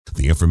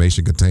The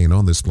information contained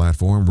on this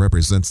platform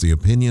represents the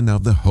opinion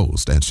of the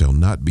host and shall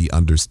not be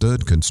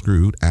understood,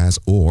 construed as,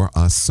 or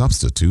a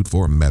substitute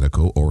for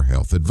medical or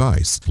health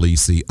advice.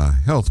 Please see a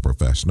health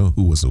professional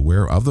who is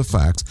aware of the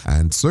facts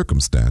and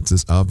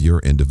circumstances of your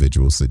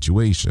individual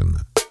situation.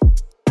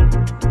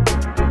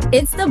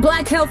 It's the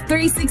Black Health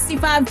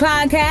 365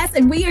 podcast,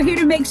 and we are here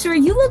to make sure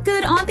you look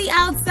good on the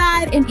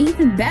outside and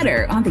even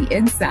better on the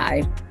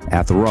inside.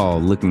 After all,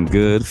 looking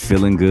good,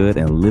 feeling good,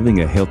 and living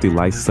a healthy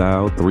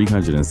lifestyle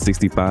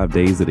 365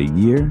 days of the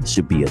year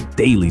should be a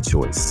daily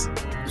choice.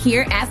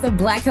 Here at the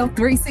Black Health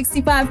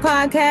 365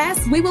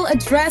 podcast, we will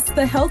address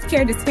the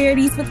healthcare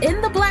disparities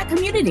within the Black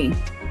community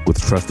with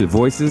trusted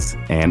voices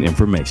and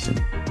information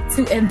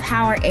to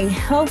empower a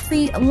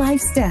healthy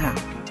lifestyle.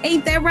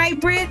 Ain't that right,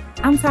 Britt?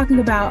 I'm talking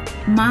about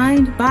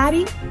mind,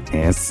 body,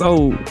 and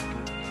soul.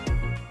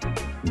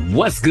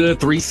 What's good,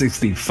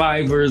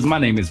 365ers? My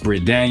name is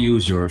Britt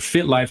Daniels, your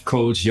fit life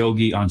coach,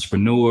 yogi,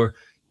 entrepreneur,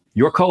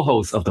 your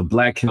co-host of the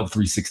Black Health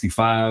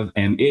 365.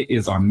 And it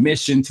is our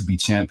mission to be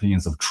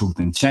champions of truth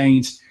and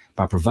change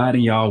by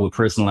providing y'all with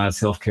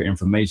personalized healthcare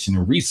information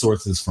and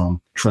resources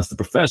from trusted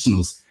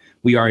professionals.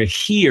 We are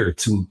here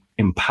to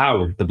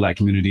empower the Black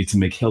community to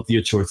make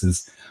healthier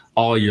choices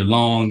all year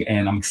long.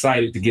 And I'm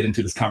excited to get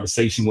into this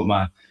conversation with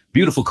my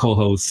beautiful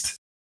co-host.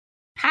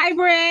 Hi,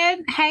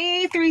 Britt.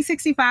 Hey,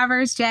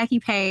 365ers, Jackie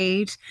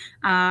Page,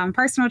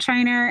 personal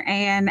trainer.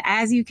 And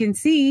as you can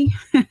see,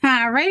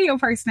 radio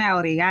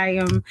personality. I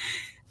am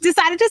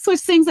decided to switch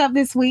things up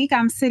this week.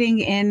 I'm sitting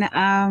in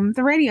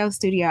the radio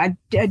studio. I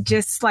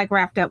just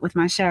wrapped up with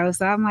my show.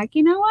 So I'm like,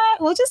 you know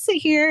what? We'll just sit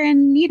here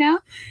and,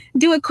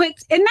 do a quick,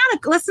 and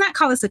let's not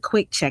call this a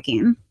quick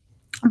check-in,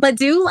 but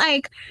do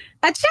a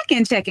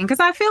check-in, because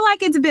I feel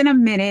like it's been a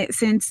minute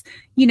since,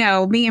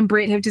 me and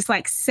Britt have just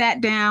sat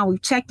down.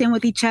 We've checked in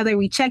with each other.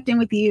 We checked in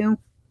with you.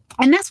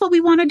 And that's what we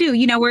want to do.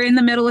 We're in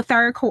the middle of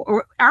third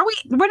quarter. Are we?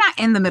 We're not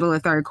in the middle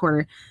of third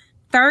quarter.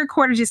 Third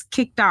quarter just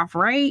kicked off,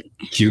 right?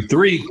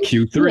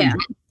 Q3. Yeah.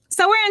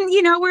 So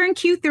we're in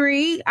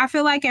Q3. I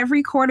feel like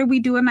every quarter we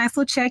do a nice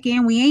little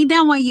check-in. We ain't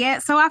done one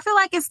yet. So I feel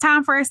like it's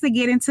time for us to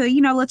get into,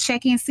 little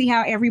check-in, see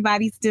how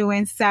everybody's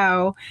doing.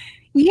 So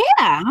yeah,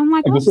 I'm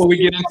like, before we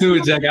get into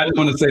it, Jack, I just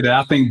want to say that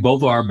I think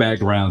both of our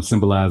backgrounds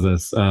symbolize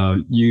us.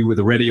 You with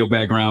the radio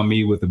background,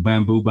 me with the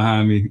bamboo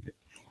behind me.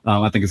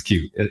 I think it's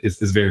cute.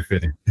 It's very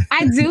fitting.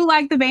 I do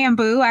like the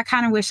bamboo. I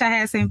kind of wish I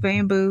had some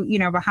bamboo,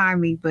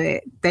 behind me,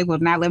 but they will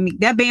not let me.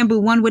 That bamboo,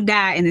 one, would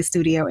die in the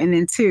studio. And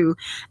then two,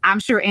 I'm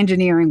sure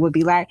engineering would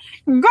be like,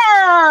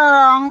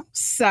 girl.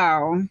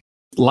 So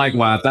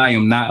likewise, I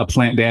am not a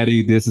plant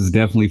daddy. This is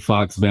definitely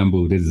Fox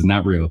bamboo. This is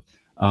not real.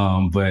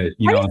 But are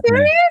you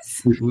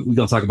serious? We're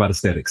gonna talk about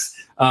aesthetics.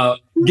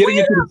 Getting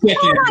into the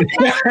check-in.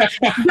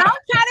 Don't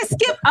try to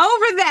skip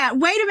over that.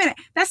 Wait a minute.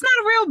 That's not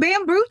a real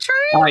bamboo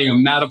tree. I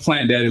am not a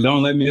plant daddy.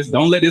 Don't let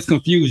this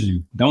confuse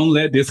you. I got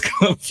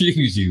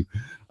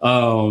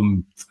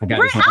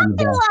Britt, I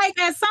feel like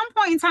at some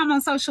point in time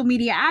on social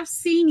media, I've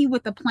seen you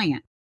with a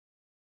plant.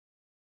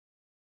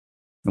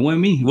 It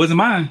wasn't me. It wasn't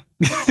mine.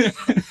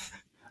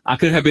 I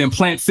could have been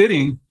plant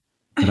sitting.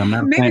 But I'm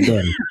not a plant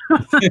daddy.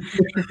 I'm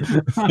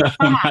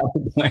not a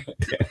plant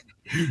daddy.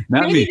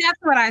 Maybe me. That's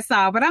what I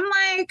saw. But I'm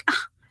like,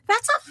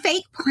 that's a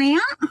fake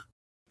plant.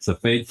 It's a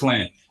fake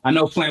plant. I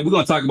know plant. We're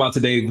going to talk about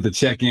today with the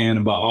check-in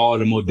about all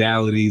the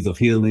modalities of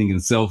healing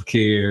and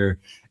self-care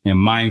and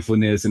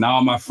mindfulness. And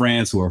all my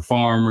friends who are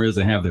farmers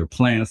and have their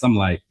plants. I'm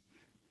like,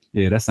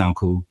 yeah, that sounds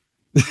cool.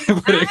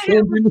 But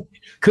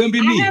couldn't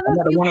be me. I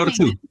got one or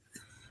two.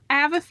 I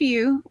have a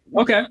few.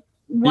 Okay.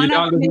 One your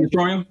dog doesn't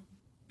destroy them?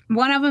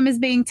 One of them is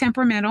being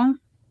temperamental,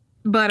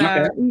 but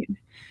I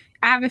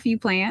have a few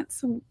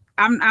plants.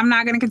 I'm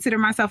not going to consider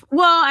myself,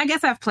 well, I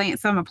guess I have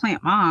plants. So I'm a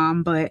plant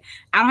mom, but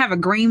I don't have a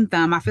green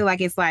thumb. I feel like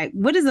it's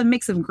what is a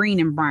mix of green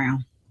and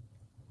brown?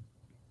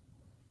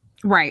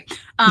 Right.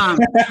 That's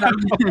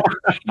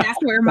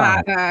where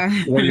my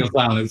radio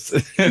silence.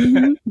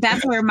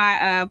 That's where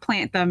my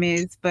plant thumb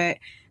is. But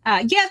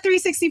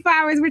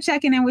 365ers, we're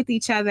checking in with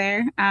each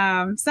other.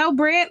 So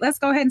Britt, let's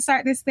go ahead and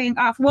start this thing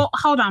off. Well,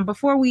 hold on.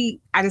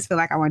 I just feel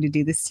like I wanted to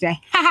do this today.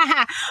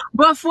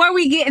 Before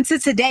we get into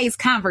today's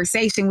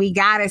conversation, we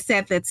got to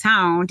set the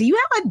tone. Do you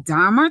have a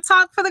Dharma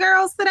talk for the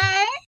girls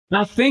today?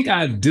 I think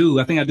I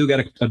do. I got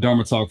a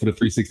Dharma talk for the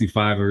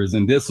 365ers.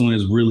 And this one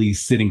is really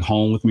sitting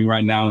home with me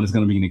right now. And it's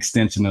going to be an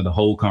extension of the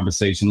whole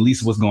conversation, at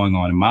least what's going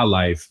on in my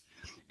life.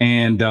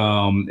 And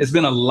it's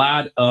been a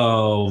lot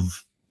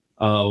of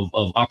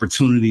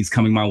opportunities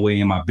coming my way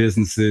in my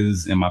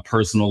businesses, in my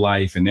personal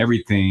life and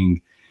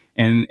everything.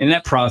 And in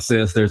that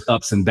process, there's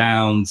ups and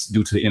downs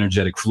due to the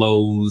energetic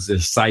flows.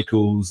 There's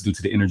cycles due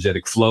to the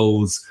energetic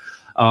flows.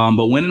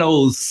 But when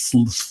those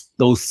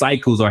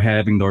cycles are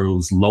having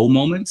those low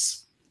moments,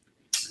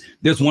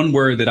 there's one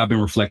word that I've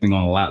been reflecting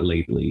on a lot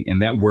lately,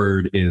 and that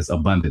word is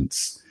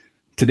abundance.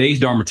 Today's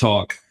Dharma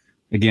Talk,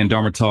 again,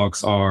 Dharma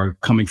Talks are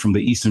coming from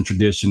the Eastern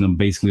tradition of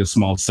basically a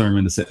small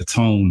sermon to set the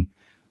tone.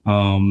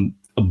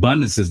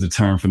 Abundance is the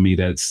term for me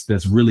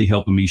that's really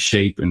helping me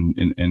shape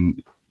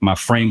and my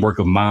framework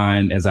of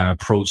mind as I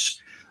approach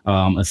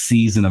a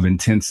season of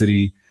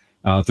intensity.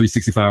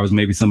 365 Hours,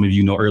 maybe some of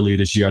you know, earlier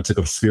this year, I took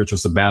a spiritual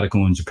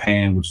sabbatical in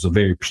Japan, which was a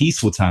very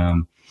peaceful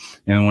time.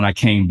 And when I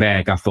came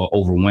back, I felt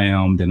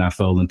overwhelmed and I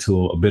fell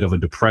into a bit of a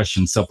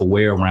depression,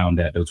 self-aware around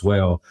that as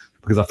well,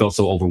 because I felt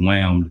so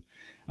overwhelmed.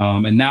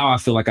 And now I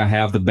feel like I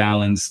have the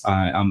balance.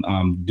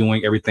 I'm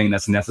doing everything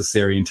that's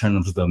necessary in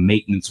terms of the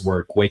maintenance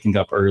work, waking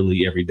up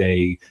early every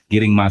day,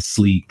 getting my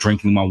sleep,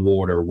 drinking my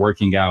water,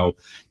 working out,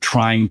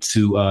 trying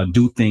to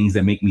do things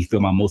that make me feel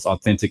my most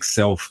authentic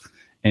self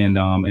and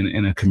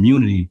in a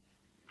community.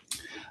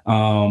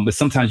 But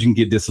sometimes you can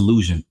get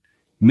disillusioned.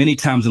 Many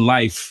times in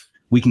life,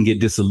 we can get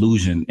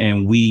disillusioned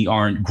and we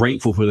aren't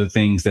grateful for the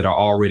things that are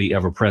already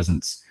ever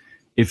present.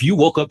 If you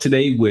woke up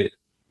today with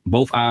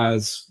both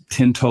eyes,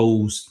 10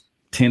 toes,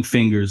 10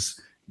 fingers,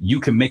 you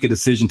can make a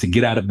decision to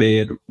get out of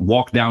bed,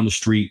 walk down the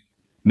street,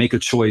 make a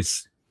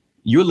choice.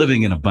 You're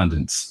living in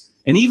abundance.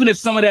 And even if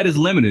some of that is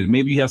limited,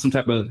 maybe you have some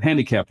type of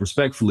handicap,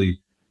 respectfully,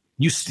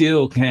 you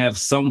still can have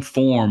some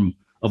form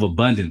of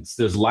abundance.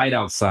 There's light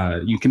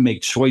outside. You can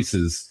make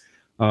choices.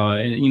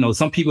 And,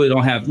 some people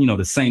don't have,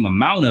 the same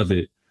amount of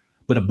it,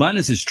 but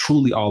abundance is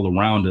truly all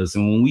around us.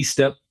 And when we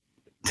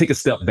take a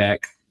step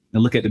back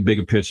and look at the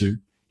bigger picture,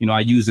 I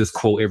use this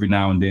quote every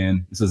now and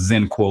then. It's a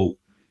Zen quote.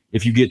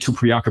 If you get too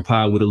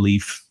preoccupied with a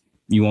leaf,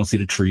 you won't see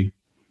the tree.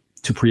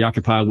 Too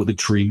preoccupied with the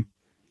tree,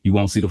 you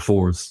won't see the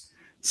forest.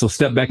 So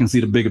step back and see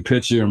the bigger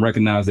picture and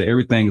recognize that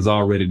everything is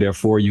already there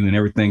for you and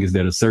everything is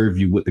there to serve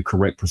you with the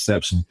correct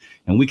perception.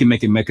 And we can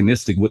make it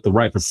mechanistic with the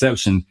right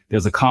perception.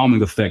 There's a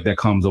calming effect that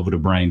comes over the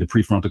brain, the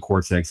prefrontal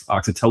cortex,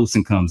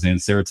 oxytocin comes in,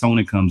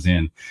 serotonin comes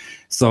in.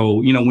 So,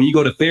 when you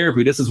go to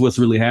therapy, this is what's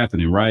really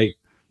happening, right?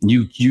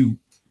 You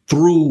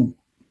through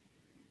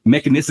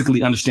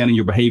mechanistically understanding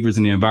your behaviors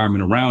and the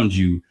environment around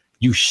you,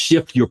 you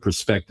shift your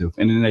perspective.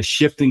 And in that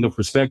shifting of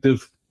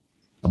perspective,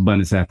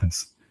 abundance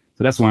happens.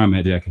 So that's where I'm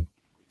at, Jackie.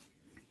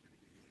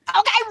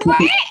 Okay,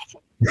 Brett.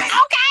 Okay.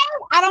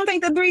 I don't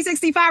think the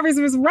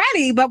 365ers was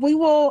ready, but we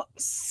will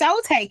so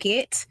take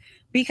it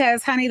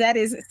because, honey, that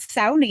is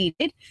so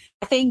needed.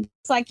 I think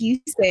it's like you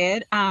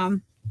said,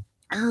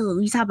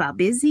 you talk about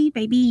busy,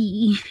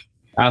 baby.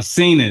 I've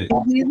seen it.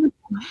 Both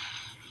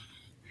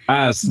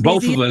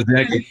of us,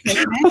 Jackie.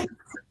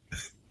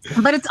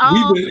 But it's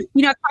all,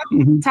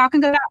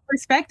 talking about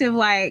perspective,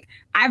 like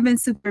I've been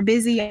super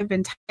busy, I've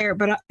been tired,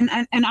 but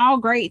and all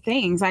great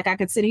things. Like I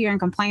could sit here and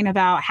complain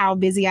about how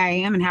busy I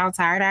am and how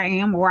tired I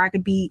am, or I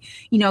could be,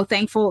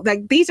 thankful.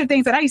 Like these are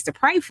things that I used to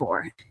pray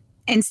for.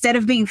 Instead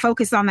of being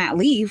focused on that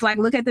leave, like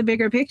look at the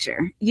bigger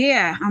picture.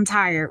 Yeah, I'm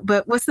tired,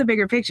 but what's the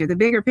bigger picture? The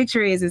bigger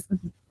picture is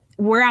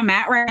where I'm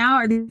at right now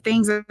are the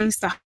things I used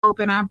to hope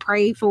and I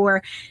prayed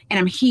for, and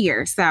I'm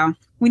here. So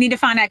we need to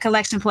find that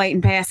collection plate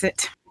and pass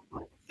it.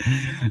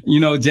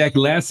 Jack,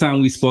 last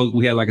time we spoke,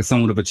 we had like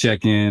somewhat of a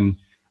check-in.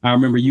 I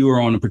remember you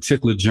were on a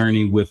particular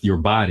journey with your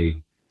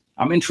body.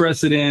 I'm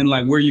interested in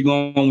where you're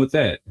going with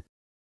that.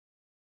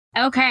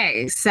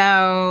 Okay,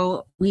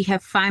 so we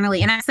have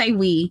finally, and I say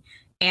we,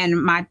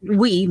 and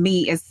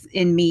me is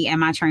in me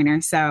and my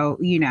trainer. So,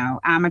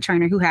 I'm a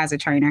trainer who has a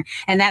trainer.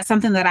 And that's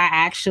something that I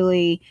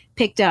actually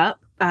picked up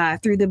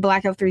through the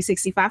Black Health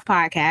 365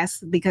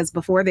 podcast, because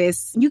before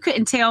this, you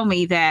couldn't tell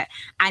me that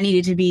I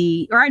needed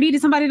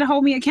somebody to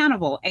hold me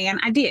accountable. And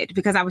I did,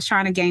 because I was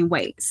trying to gain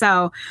weight.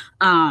 So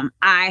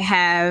I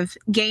have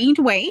gained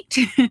weight,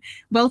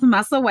 both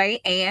muscle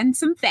weight and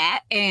some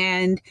fat.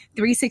 And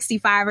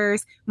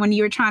 365ers, when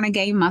you're trying to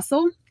gain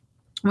muscle,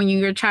 when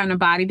you're trying to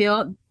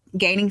bodybuild,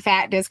 gaining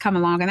fat does come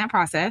along in that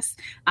process.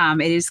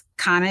 It is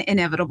kind of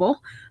inevitable.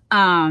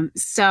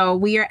 So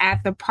we are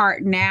at the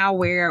part now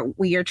where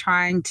we are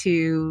trying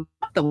to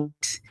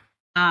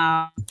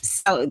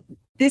so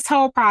this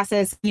whole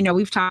process,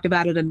 we've talked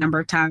about it a number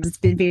of times. It's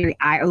been very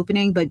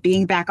eye-opening, but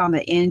being back on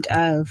the end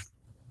of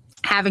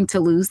having to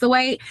lose the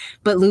weight,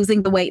 but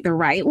losing the weight the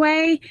right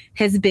way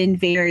has been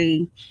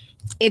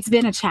it's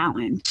been a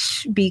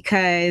challenge,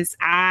 because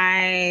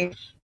and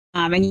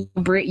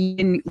Britt, you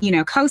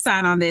can,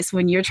 co-sign on this.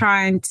 When you're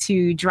trying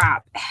to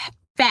drop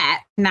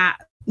fat,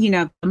 not,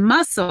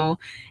 muscle,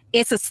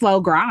 it's a slow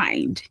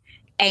grind.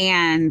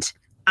 And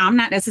I'm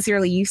not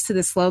necessarily used to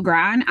the slow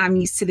grind. I'm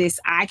used to this.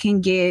 I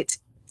can get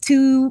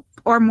 2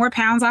 or more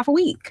pounds off a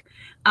week.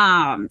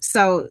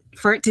 So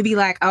for it to be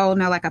like, oh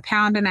no, like 1.5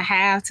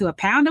 pounds to 1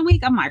 pound a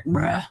week, I'm like,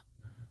 bruh,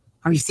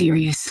 are you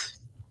serious?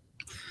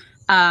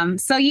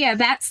 So yeah,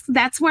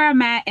 that's where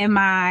I'm at in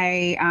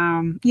my,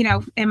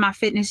 in my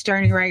fitness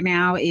journey right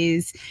now,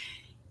 is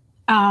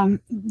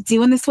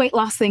doing this weight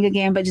loss thing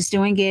again, but just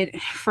doing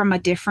it from a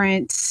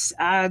different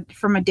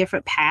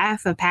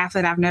path, a path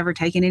that I've never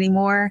taken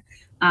anymore.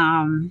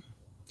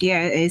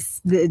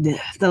 It's the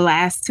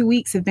last 2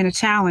 weeks have been a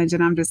challenge,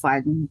 and I'm just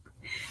like,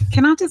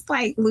 can I just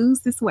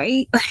lose this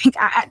weight?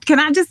 Can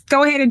I just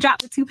go ahead and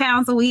drop the 2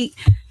 pounds a week?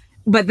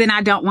 But then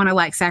I don't want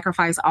to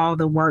sacrifice all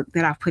the work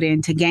that I've put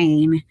in to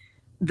gain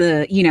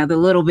the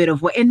little bit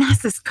of weight. And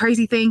that's this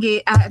crazy thing.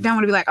 I don't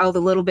want to be the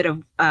little bit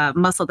of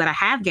muscle that I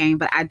have gained,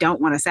 but I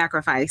don't want to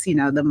sacrifice,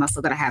 the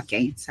muscle that I have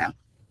gained. So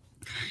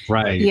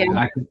Right.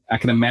 Yeah. I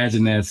can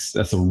imagine that's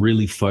a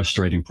really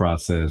frustrating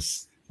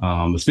process.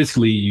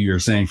 Especially you're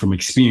saying from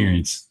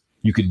experience,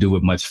 you could do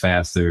it much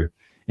faster.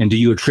 And do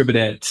you attribute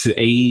that to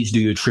age? Do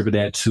you attribute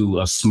that to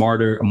a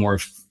smarter, a more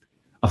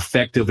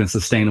effective and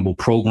sustainable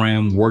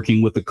program,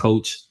 working with a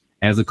coach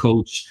as a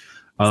coach?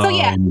 So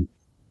yeah,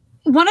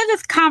 one of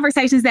the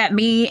conversations that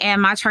me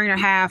and my trainer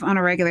have on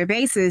a regular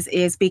basis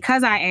is,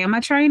 because I am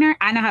a trainer,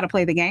 I know how to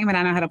play the game, and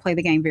I know how to play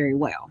the game very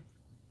well.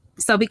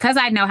 So because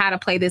I know how to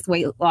play this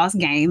weight loss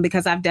game,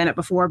 because I've done it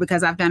before,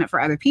 because I've done it for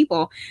other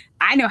people,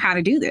 I know how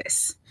to do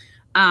this.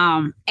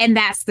 And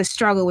that's the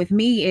struggle with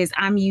me, is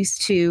I'm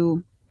used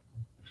to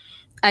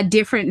a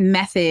different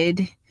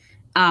method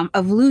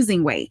of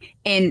losing weight.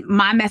 And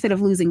my method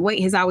of losing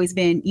weight has always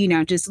been,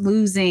 just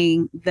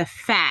losing the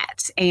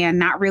fat and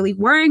not really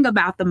worrying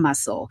about the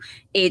muscle.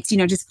 It's,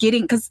 just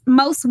getting, because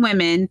most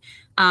women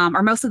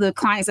or most of the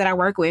clients that I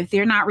work with,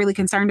 they're not really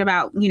concerned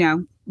about,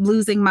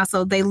 losing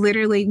muscle. They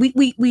literally,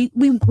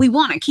 we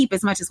want to keep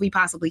as much as we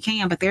possibly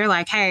can, but they're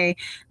like, hey,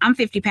 I'm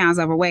 50 pounds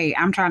overweight.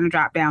 I'm trying to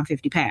drop down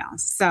 50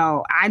 pounds.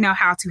 So I know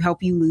how to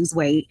help you lose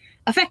weight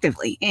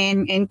effectively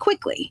and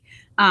quickly.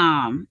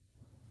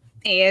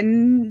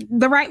 In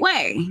the right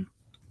way.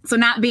 So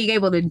not being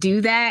able to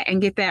do that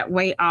and get that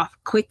weight off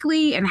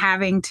quickly and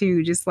having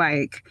to just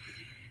like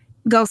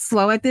go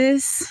slow at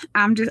this,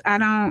 I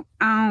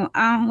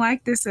don't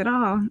like this at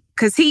all.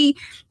 Cause he,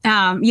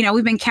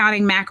 we've been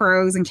counting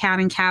macros and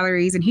counting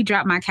calories, and he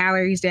dropped my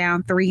calories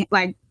down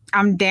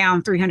I'm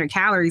down 300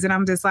 calories, and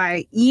I'm just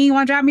like, you ain't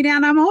want to drop me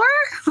down no more?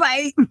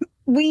 Like,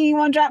 we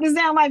want to drop this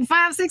down like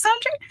 500-600?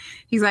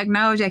 He's like,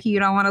 no, Jackie, you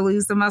don't want to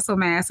lose the muscle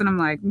mass. And I'm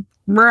like,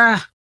 bruh.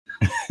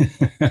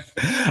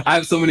 I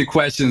have so many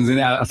questions, and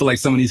I feel like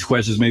some of these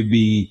questions may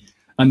be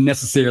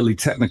unnecessarily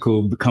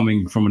technical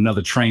coming from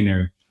another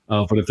trainer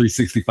for the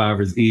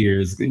 365ers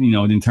ears,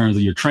 in terms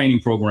of your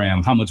training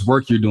program, how much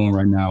work you're doing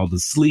right now, the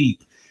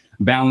sleep,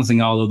 balancing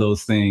all of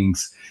those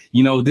things.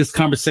 This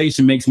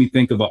conversation makes me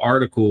think of an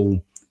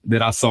article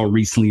that I saw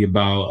recently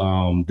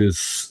about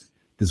this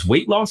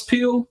weight loss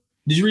pill.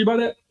 Did you read about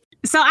that?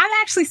 So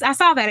I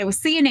saw that. It was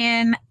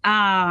CNN.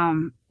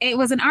 It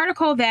was an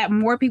article that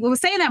more people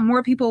was saying that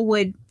more people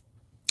would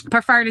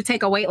prefer to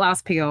take a weight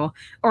loss pill,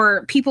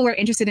 or people are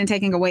interested in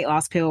taking a weight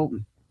loss pill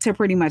to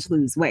pretty much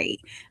lose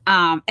weight.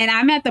 And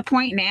I'm at the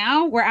point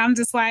now where I'm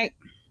just like,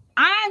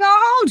 I ain't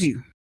gonna hold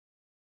you.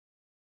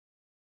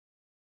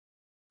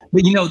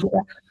 But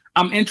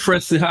I'm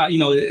interested how,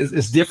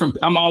 it's different.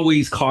 I'm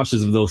always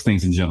cautious of those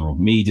things in general.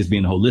 Me just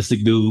being a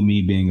holistic dude,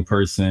 me being a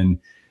person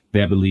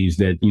that believes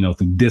that,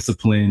 through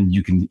discipline,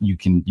 you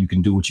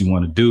can do what you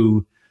want to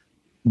do.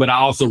 But I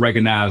also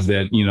recognize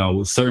that,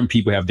 certain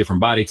people have different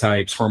body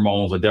types.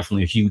 Hormones are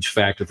definitely a huge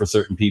factor for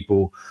certain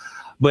people.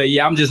 But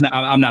yeah,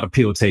 I'm not a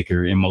pill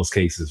taker in most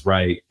cases,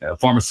 right? A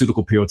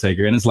pharmaceutical pill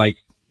taker. And it's like,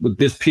 with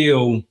this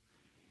pill,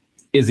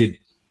 is it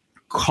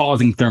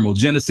causing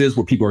thermogenesis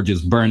where people are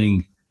just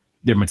burning,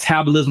 their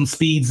metabolism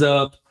speeds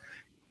up?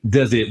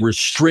 Does it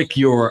restrict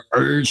your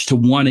urge to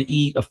want to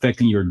eat,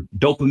 affecting your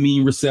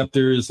dopamine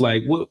receptors?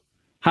 Like,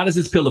 how does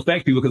this pill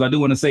affect people? Because I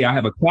do want to say I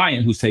have a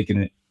client who's taking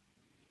it,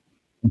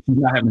 and she's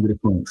not having a good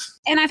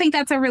experience. And I think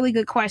that's a really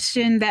good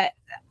question that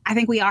I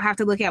think we all have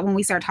to look at when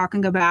we start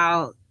talking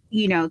about,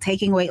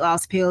 taking weight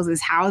loss pills,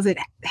 is how is it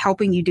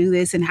helping you do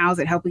this, and how is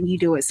it helping you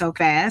do it so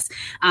fast?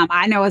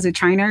 I know as a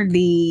trainer,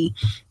 the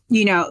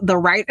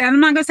right, and I'm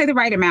not going to say the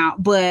right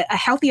amount, but a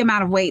healthy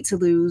amount of weight to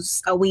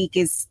lose a week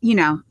is,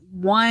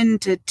 1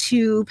 to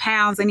 2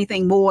 pounds.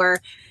 Anything more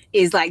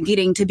is like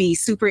getting to be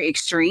super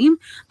extreme.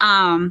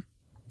 So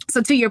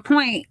to your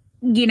point,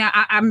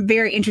 I'm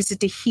very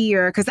interested to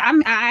hear, because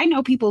I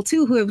know people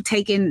too who have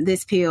taken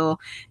this pill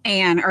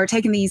and are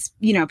taking these,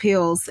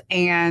 pills,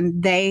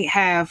 and they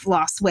have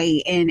lost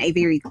weight in a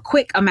very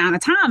quick amount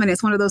of time. And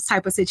it's one of those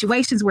type of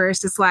situations where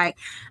it's just like,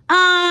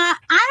 I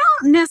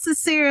don't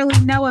necessarily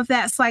know if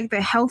that's like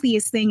the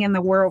healthiest thing in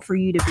the world for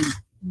you to be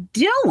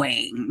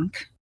doing.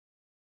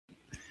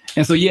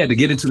 And so, yeah, to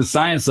get into the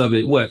science of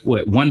it, what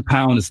 1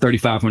 pound is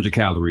 3,500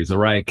 calories. All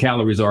right.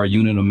 Calories are a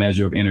unit of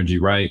measure of energy.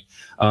 Right.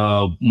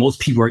 Most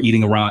people are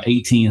eating around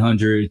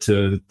 1,800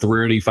 to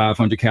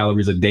 3,500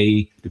 calories a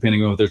day,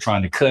 depending on what they're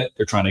trying to cut.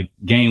 They're trying to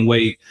gain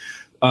weight.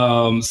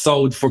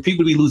 So for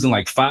people to be losing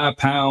like 5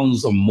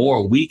 pounds or more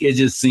a week, it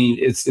just seems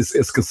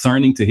it's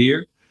concerning to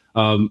hear,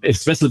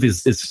 especially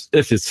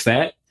if it's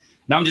fat.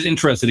 Now, I'm just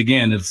interested,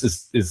 again,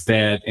 is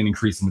that an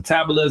increase in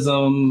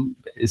metabolism?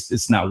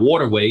 It's not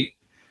water weight.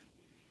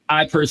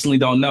 I personally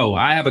don't know.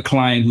 I have a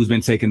client who's been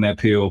taking that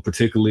pill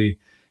particularly,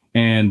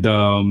 and,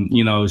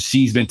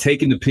 she's been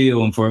taking the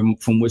pill, and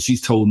from what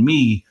she's told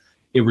me,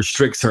 it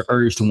restricts her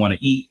urge to want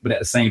to eat. But at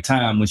the same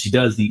time, when she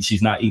does eat,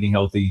 she's not eating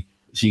healthy.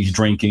 She's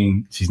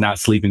drinking. She's not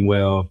sleeping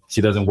well.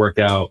 She doesn't work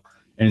out,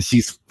 and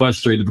she's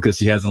frustrated because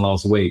she hasn't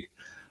lost weight.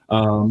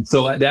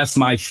 So that's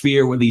my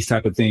fear with these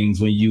type of things,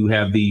 when you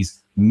have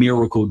these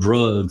miracle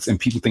drugs and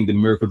people think the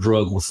miracle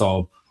drug will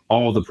solve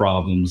all the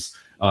problems.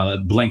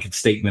 Blanket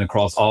statement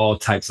across all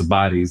types of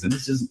bodies, and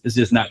it's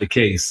just not the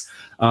case.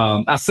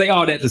 I say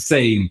all that to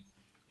say,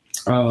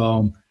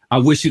 I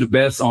wish you the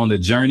best on the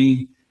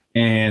journey.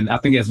 And I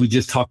think as we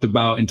just talked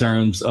about in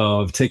terms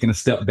of taking a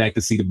step back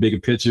to see the bigger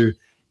picture,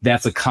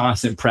 that's a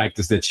constant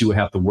practice that you would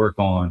have to work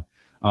on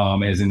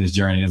as in this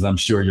journey, as I'm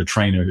sure your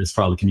trainer has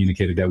probably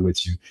communicated that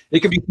with you.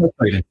 It can be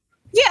frustrating.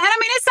 Yeah. And I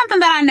mean, it's something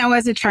that I know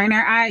as a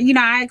trainer.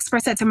 I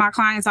express that to my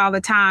clients all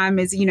the time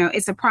is,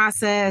 it's a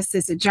process.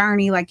 It's a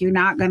journey. Like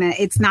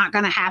it's not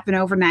going to happen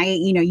overnight.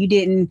 You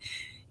didn't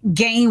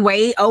gain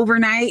weight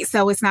overnight.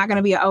 So it's not going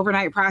to be an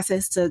overnight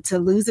process to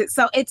lose it.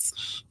 So it's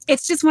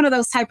just one of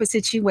those type of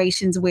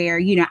situations where,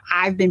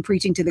 I've been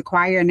preaching to the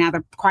choir and now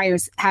the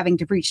choir's having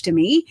to preach to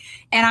me.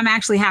 And I'm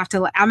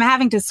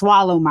having to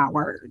swallow my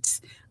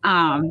words.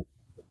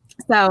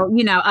 So,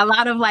 a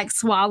lot of like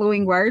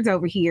swallowing words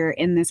over here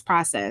in this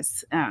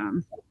process. I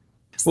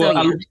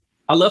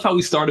love how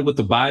we started with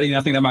the body. And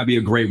I think that might be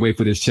a great way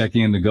for this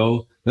check-in to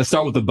go. Let's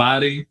start with the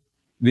body.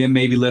 Then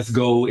maybe let's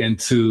go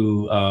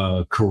into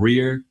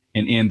career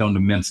and end on the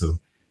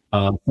mental.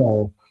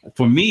 So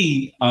for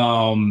me,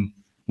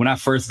 when I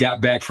first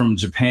got back from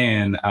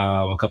Japan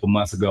a couple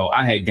months ago,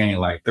 I had gained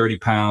like 30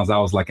 pounds. I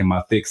was like in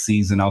my thick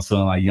season. I was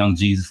feeling like young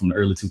Jesus from the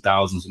early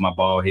 2000s with my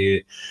bald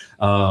head.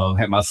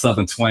 Had my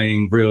Southern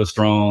twang real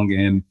strong.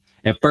 And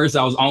at first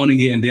I was owning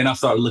it. And then I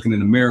started looking in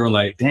the mirror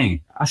like,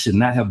 dang, I should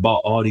not have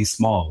bought all these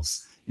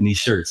smalls in these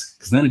shirts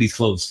because none of these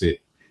clothes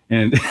fit.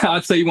 And I'll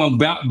tell you one,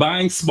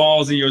 buying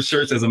smalls in your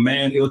shirts as a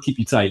man, it'll keep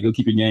you tight. It'll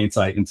keep your game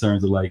tight in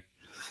terms of like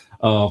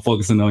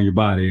focusing on your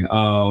body.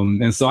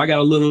 And so I got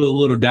a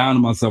little down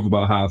on myself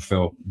about how I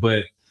felt.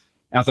 But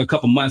after a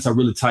couple months, I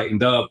really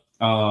tightened up.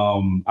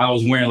 I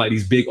was wearing like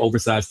these big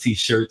oversized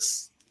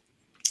T-shirts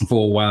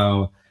for a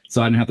while.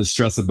 So I didn't have to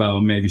stress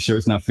about maybe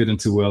shirts not fitting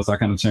too well. So I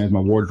kind of changed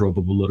my wardrobe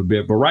up a little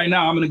bit. But right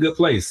now I'm in a good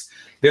place.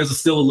 There's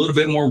still a little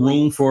bit more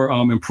room for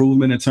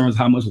improvement in terms of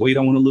how much weight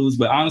I want to lose.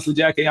 But honestly,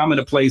 Jackie, I'm in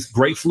a place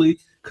gratefully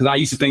because I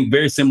used to think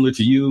very similar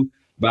to you,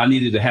 but I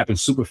needed it to happen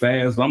super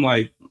fast. But I'm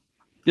like,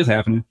 it's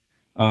happening.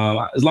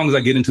 As long as I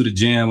get into the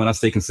gym and I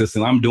stay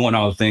consistent, I'm doing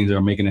all the things that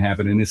are making it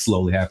happen, and it's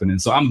slowly happening.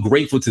 So I'm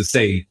grateful to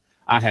say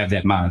I have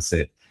that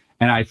mindset.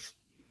 And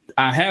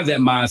I have that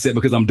mindset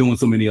because I'm doing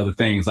so many other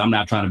things. I'm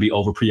not trying to be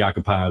over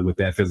preoccupied with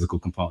that physical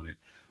component.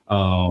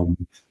 And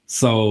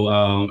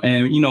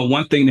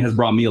one thing that has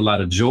brought me a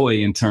lot of joy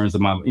in terms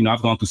of my,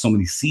 I've gone through so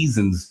many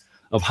seasons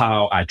of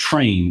how I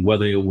train,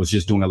 whether it was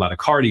just doing a lot of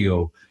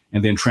cardio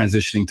and then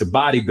transitioning to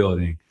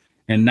bodybuilding.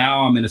 And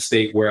now I'm in a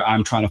state where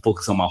I'm trying to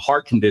focus on my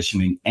heart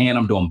conditioning and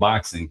I'm doing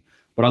boxing.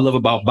 What I love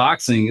about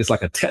boxing is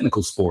like a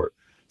technical sport.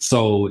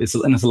 So it's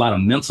a lot of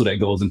mental that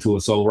goes into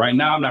it. So right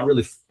now I'm not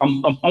really, I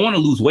want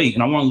to lose weight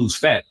and I want to lose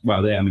fat. By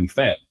that I mean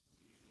fat.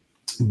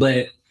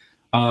 But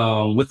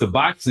with the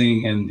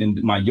boxing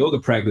and my yoga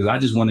practice, I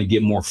just want to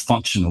get more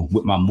functional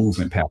with my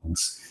movement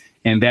patterns.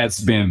 And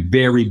that's been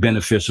very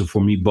beneficial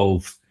for me,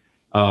 both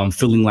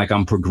feeling like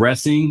I'm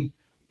progressing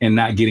and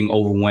not getting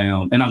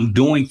overwhelmed. And I'm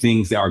doing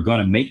things that are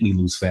going to make me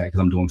lose fat because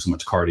I'm doing so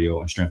much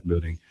cardio and strength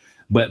building.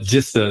 But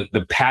just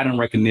the pattern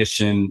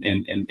recognition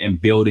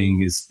and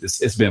building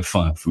it's been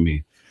fun for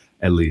me,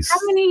 at least. How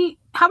many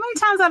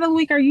times out of the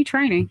week are you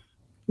training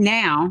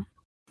now?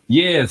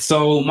 Yeah,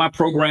 so my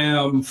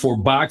program for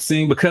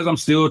boxing, because I'm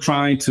still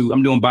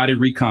I'm doing body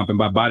recomp. And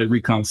by body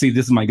recomp, see,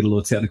 this might get a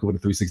little technical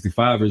with the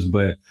 365ers,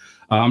 but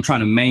I'm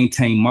trying to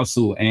maintain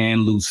muscle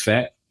and lose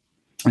fat.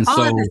 And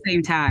all at the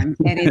same time.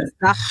 And it's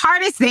the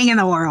hardest thing in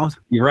the world.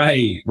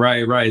 Right.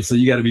 So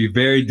you got to be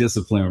very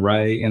disciplined,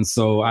 right? And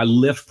so I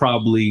lift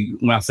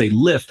when I say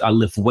lift, I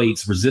lift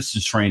weights,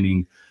 resistance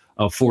training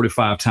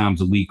 45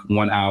 times a week,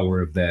 1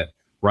 hour of that,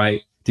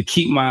 right? To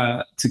keep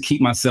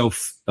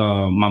myself,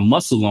 my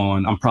muscle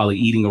on, I'm probably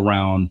eating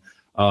around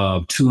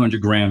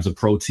 200 grams of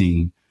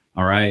protein.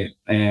 All right.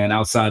 And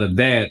outside of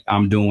that,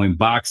 I'm doing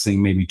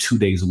boxing maybe 2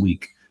 days a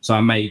week. So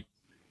I might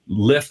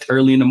lift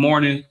early in the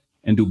morning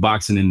and do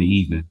boxing in the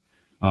evening.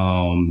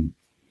 And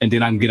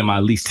then I can get in my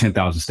at least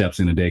 10,000 steps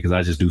in a day because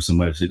I just do so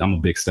much. I'm a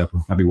big stepper.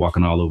 I be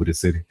walking all over the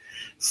city.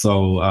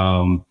 So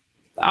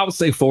I would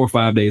say 4 or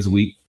 5 days a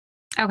week.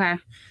 Okay.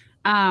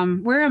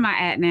 Where am I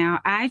at now?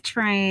 I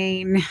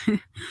train,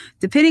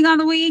 depending on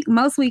the week,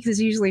 most weeks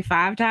is usually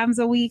 5 times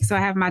a week. So I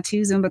have my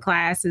 2 Zumba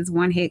classes,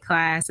 1 HIIT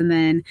class, and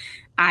then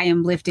I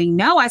am lifting.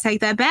 No, I take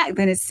that back.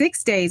 Then it's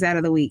 6 days out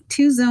of the week,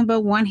 2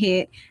 Zumba, 1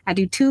 HIIT. I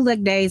do 2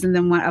 leg days and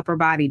then 1 upper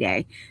body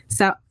day.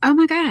 So, oh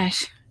my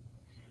gosh.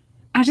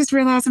 I just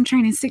realized I'm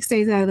training 6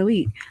 days out of the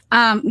week.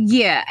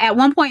 Yeah. At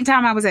one point in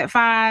time, I was at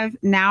 5.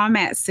 Now I'm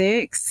at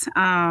 6.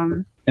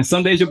 And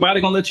some days your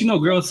body gonna let you know,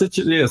 girl, sit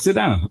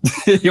down.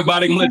 Your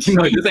body gonna let you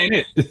know this ain't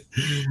it.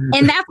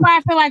 And that's why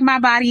I feel like my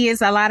body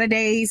is a lot of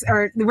days,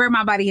 or where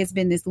my body has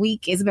been this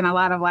week, it's been a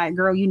lot of like,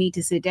 girl, you need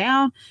to sit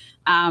down.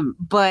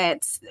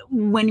 But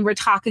when we're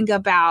talking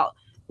about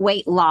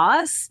weight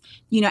loss,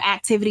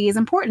 activity is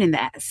important in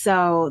that.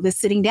 So the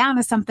sitting down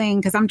is something,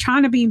 because I'm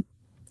trying to be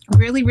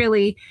really,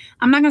 really,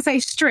 I'm not going to say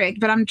strict,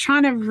 but I'm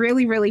trying to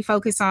really, really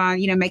focus on,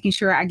 making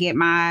sure I get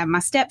my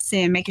steps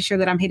in, making sure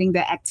that I'm hitting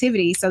the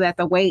activity so that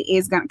the weight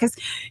is going, because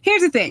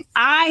here's the thing.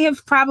 I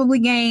have probably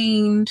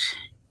gained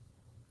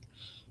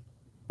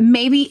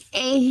maybe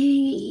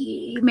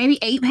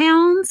 8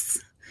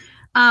 pounds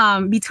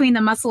between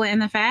the muscle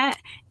and the fat.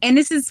 And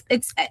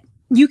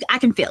I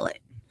can feel it.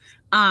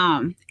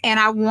 And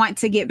I want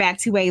to get back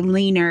to a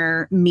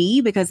leaner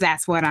me because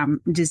that's what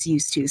I'm just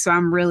used to. So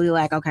I'm really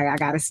like, okay, I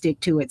got to stick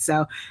to it.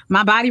 So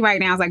my body right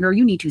now is like, girl,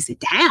 you need to sit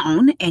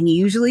down. And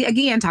usually,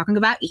 again, talking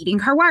about eating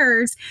her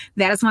words,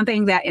 that is one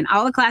thing that in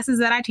all the classes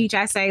that I teach,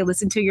 I say,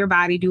 listen to your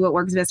body, do what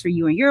works best for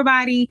you and your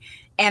body.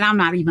 And I'm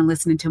not even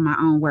listening to my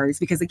own words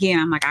because, again,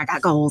 I'm like, I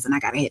got goals and I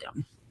got to hit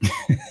them.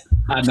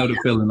 I know the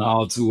feeling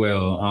all too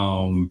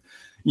well.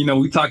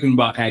 We talking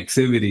about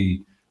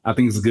activity. I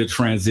think it's a good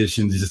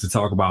transition just to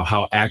talk about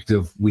how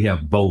active we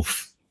have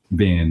both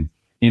been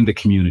in the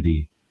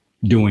community,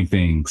 doing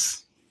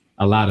things,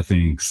 a lot of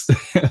things.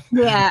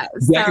 Yeah.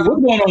 Jackie,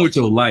 what's going on with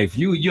your life?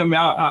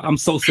 I'm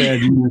so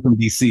sad you moved from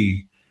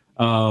DC.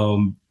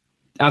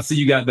 I see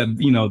you got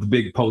the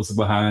big poster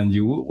behind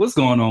you. What's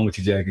going on with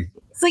you, Jackie?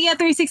 So yeah,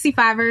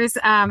 365ers.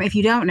 If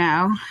you don't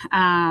know,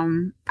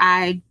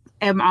 I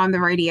am on the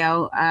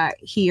radio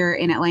here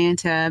in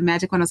Atlanta,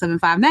 Magic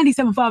 107.5,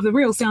 97.5, the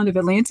real sound of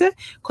Atlanta.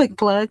 Quick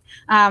plug.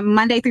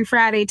 Monday through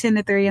Friday, 10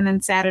 to 3, and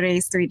then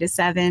Saturdays, 3 to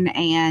 7.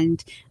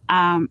 And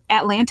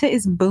Atlanta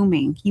is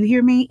booming. You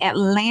hear me?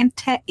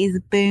 Atlanta is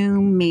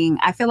booming.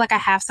 I feel like I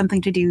have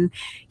something to do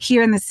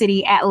here in the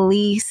city at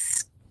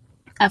least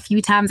a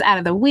few times out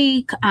of the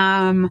week.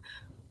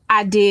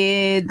 I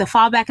did the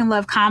Fall Back in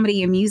Love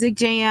Comedy and Music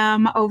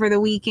Jam over the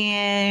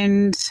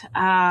weekend.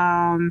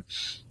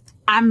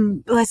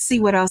 Let's see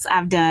what else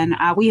I've done.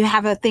 We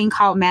have a thing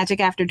called Magic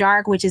After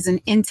Dark, which is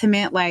an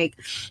intimate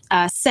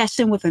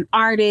session with an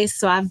artist.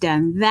 So I've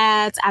done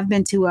that. I've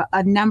been to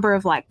a number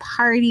of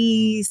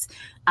parties,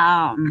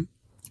 a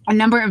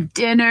number of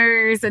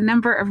dinners, a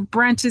number of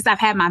brunches. I've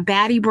had my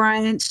baddie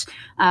brunch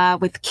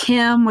with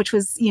Kim, which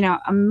was,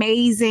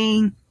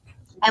 amazing.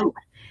 And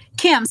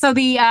Kim, so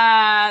the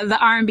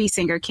R&B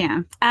singer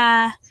Kim.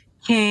 I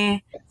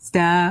can't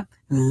stop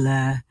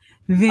loving.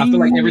 I feel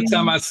like every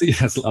time I see,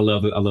 I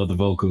love it. I love the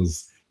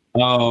vocals.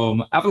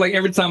 I feel like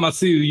every time I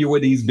see you, you're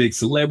with these big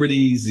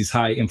celebrities, these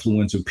high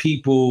influential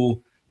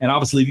people. And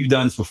obviously you've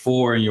done this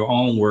before in your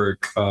own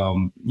work,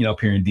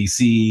 up here in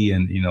DC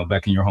and,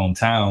 back in your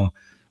hometown.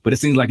 But it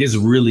seems like it's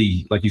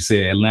really, like you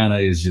said, Atlanta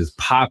is just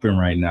popping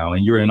right now.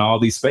 And you're in all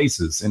these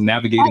spaces and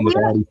navigating with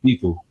all these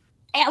people.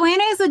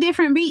 Atlanta is a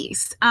different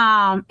beast.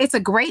 It's a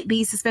great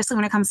beast, especially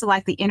when it comes to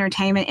the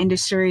entertainment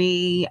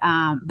industry.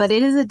 But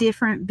it is a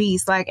different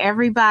beast.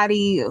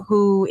 Everybody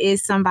who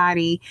is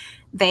somebody,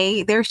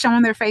 they're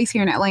showing their face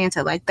here in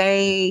Atlanta.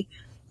 They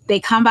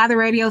come by the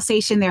radio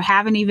station. They're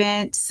having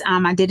events.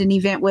 I did an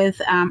event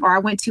I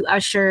went to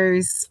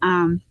Usher's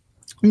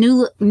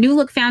New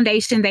Look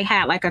Foundation. They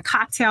had a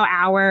cocktail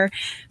hour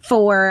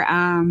for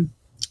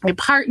their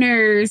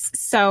partners.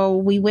 So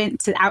we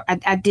went to.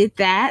 I did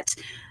that.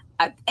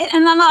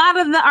 And a lot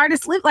of the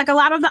artists a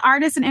lot of the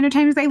artists and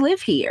entertainers, they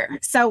live here.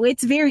 So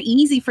it's very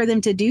easy for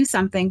them to do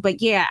something.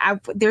 But yeah,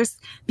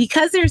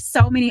 because there's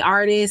so many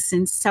artists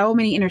and so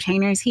many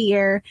entertainers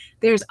here,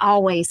 there's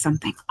always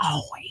something,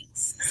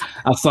 always.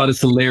 I saw this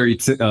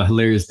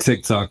hilarious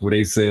TikTok where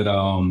they said,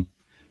 don't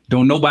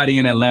nobody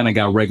in Atlanta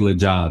got regular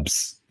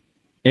jobs.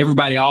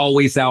 Everybody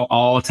always out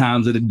all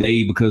times of the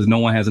day because no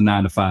one has a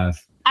 9 to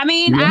 5. I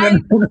mean,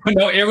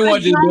 no,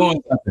 everyone's just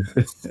doing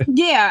something.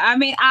 Yeah, I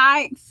mean,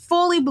 I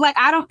fully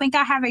I don't think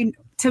I have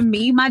to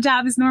me, my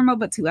job is normal,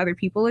 but to other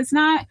people, it's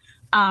not.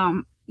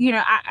 I'm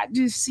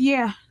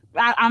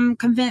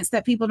convinced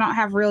that people don't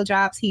have real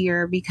jobs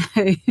here because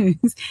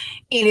it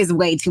is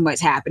way too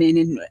much happening.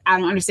 And I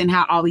don't understand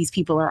how all these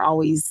people are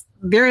always,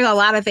 there are a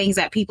lot of things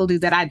that people do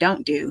that I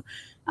don't do.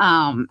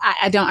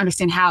 I don't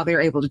understand how they're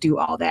able to do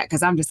all that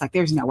because I'm just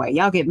there's no way.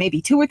 Y'all get maybe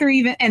 2 or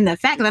 3 events. And the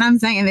fact that I'm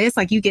saying this,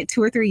 you get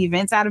 2 or 3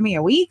 events out of me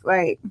a week,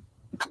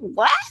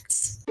 what?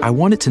 I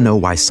wanted to know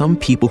why some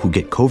people who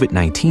get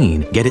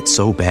COVID-19 get it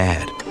so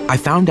bad. I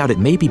found out it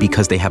may be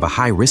because they have a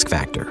high risk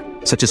factor,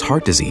 such as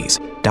heart disease,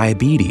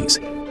 diabetes,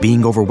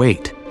 being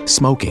overweight,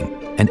 smoking,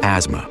 and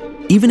asthma.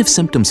 Even if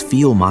symptoms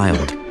feel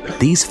mild,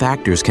 these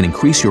factors can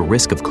increase your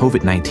risk of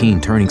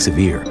COVID-19 turning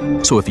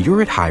severe. So if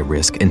you're at high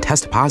risk and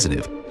test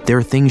positive, there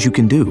are things you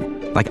can do,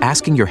 like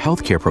asking your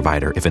healthcare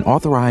provider if an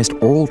authorized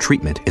oral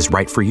treatment is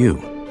right for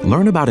you.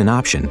 Learn about an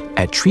option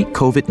at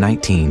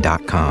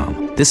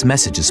treatcovid19.com. This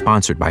message is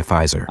sponsored by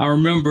Pfizer. I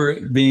remember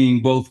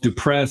being both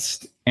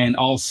depressed and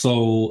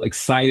also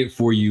excited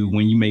for you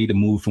when you made the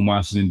move from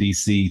Washington,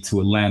 D.C. to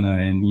Atlanta.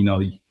 And,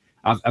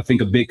 I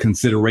think a big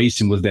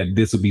consideration was that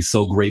this would be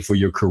so great for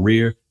your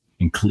career.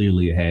 And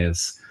clearly it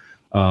has.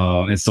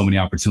 And so many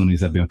opportunities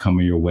have been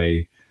coming your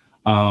way.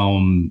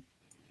 And,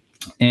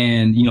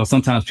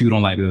 sometimes people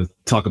don't like to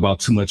talk about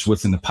too much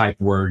what's in the pipe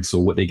works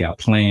or what they got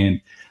planned.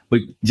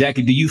 But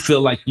Jackie, do you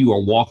feel like you are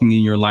walking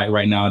in your light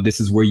right now?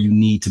 This is where you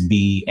need to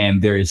be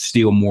and there is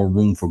still more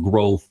room for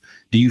growth.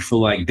 Do you feel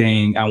like,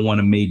 dang, I want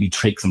to maybe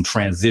take some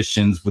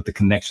transitions with the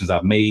connections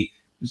I've made?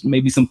 There's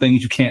maybe some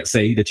things you can't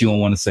say that you don't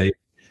want to say.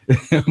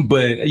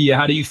 But yeah,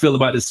 how do you feel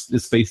about this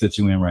space that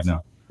you're in right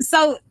now?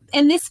 So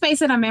in this space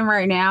that I'm in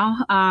right now,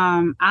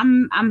 I'm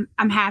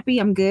happy.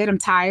 I'm good. I'm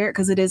tired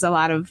because it is a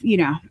lot of,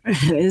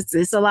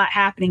 it's a lot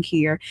happening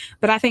here.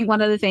 But I think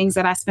one of the things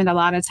that I spend a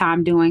lot of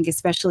time doing,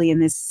 especially in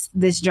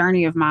this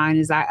journey of mine,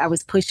 is I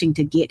was pushing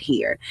to get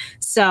here.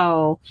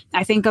 So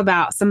I think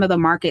about some of the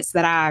markets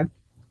that I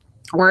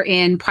were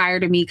in prior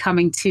to me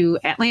coming to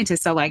Atlanta.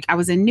 So like I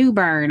was in New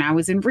Bern, I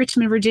was in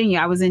Richmond, Virginia,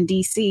 I was in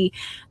DC.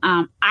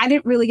 I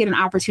didn't really get an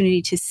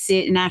opportunity to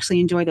sit and actually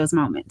enjoy those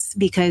moments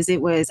because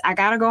it was, I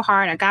got to go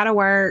hard. I got to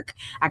work.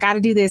 I got to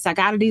do this. I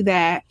got to do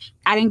that.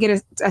 I didn't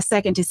get a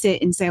second to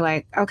sit and say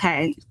like,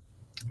 okay,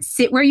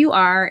 sit where you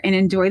are and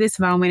enjoy this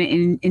moment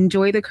and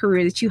enjoy the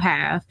career that you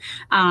have.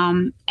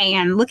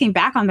 And looking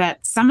back on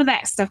that, some of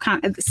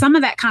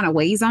that kind of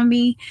weighs on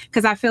me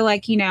because I feel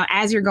like,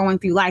 as you're going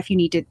through life, you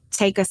need to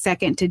take a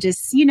second to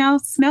just,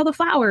 smell the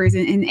flowers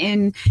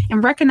and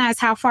recognize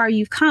how far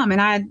you've come.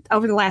 And I,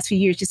 over the last few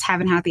years, just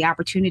haven't had the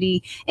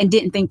opportunity and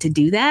didn't think to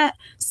do that.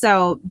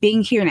 So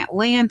being here in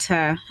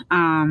Atlanta,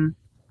 I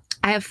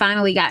have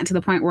finally gotten to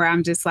the point where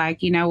I'm just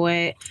like, you know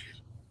what,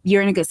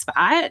 you're in a good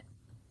spot.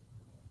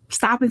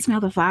 Stop and smell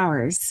the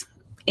flowers.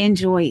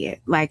 Enjoy it.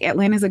 Like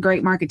Atlanta's a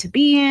great market to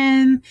be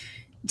in.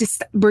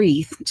 Just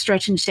breathe,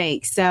 stretch and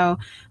shake. So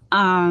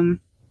I'm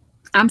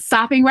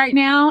stopping right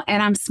now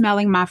and I'm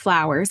smelling my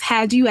flowers.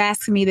 Had you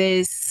asked me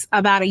this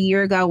about a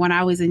year ago when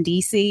I was in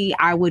DC,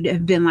 I would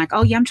have been like,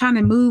 oh yeah, I'm trying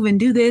to move and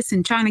do this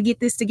and trying to get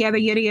this together,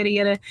 yada, yada,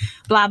 yada,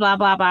 blah, blah,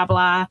 blah, blah,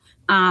 blah.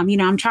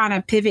 I'm trying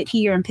to pivot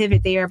here and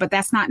pivot there, but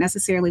that's not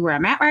necessarily where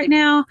I'm at right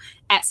now.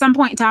 At some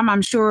point in time,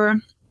 I'm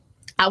sure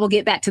I will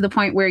get back to the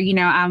point where,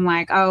 I'm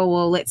like, oh,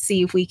 well, let's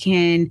see if we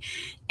can.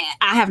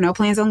 I have no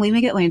plans on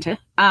leaving Atlanta.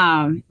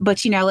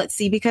 But, let's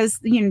see, because,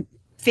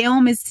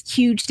 film is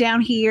huge down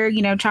here,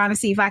 trying to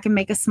see if I can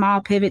make a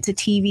small pivot to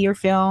TV or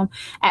film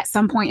at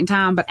some point in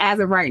time. But as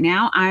of right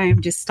now,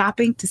 I'm just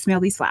stopping to smell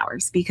these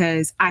flowers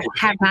because I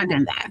have not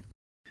done that.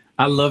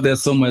 I love that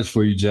so much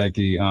for you,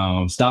 Jackie.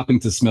 Stopping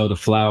to smell the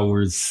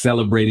flowers,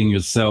 celebrating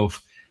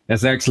yourself.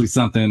 That's actually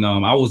something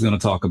I was going to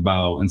talk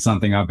about and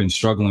something I've been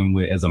struggling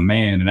with as a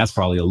man. And that's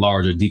probably a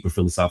larger, deeper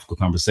philosophical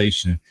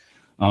conversation.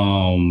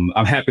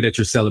 I'm happy that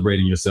you're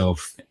celebrating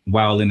yourself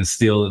while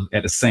still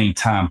at the same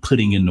time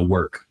putting in the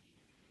work.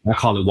 I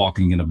call it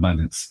walking in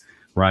abundance,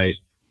 right?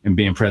 And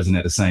being present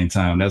at the same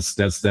time.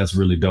 That's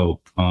really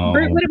dope.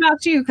 What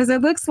about you? Because it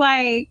looks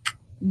like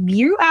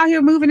you out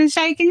here moving and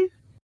shaking.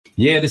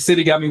 Yeah, the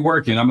city got me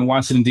working. I'm in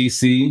Washington,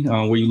 D.C.,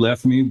 where you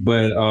left me.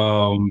 But,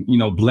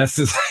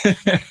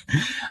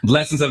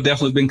 blessings have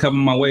definitely been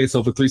coming my way.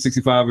 So for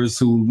 365ers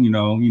who,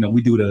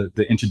 we do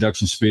the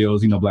introduction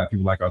spiels, Black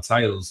people like our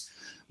titles.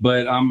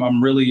 But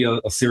I'm really a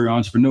serial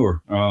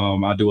entrepreneur.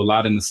 I do a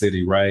lot in the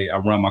city, right? I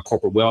run my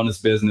corporate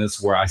wellness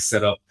business where I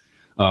set up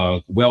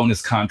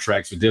wellness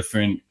contracts with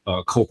different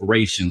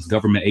corporations,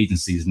 government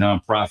agencies,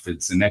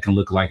 nonprofits. And that can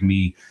look like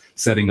me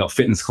setting up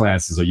fitness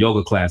classes or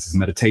yoga classes,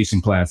 meditation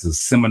classes,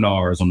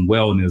 seminars on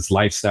wellness,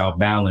 lifestyle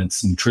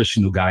balance,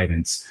 nutritional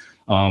guidance,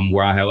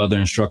 where I have other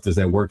instructors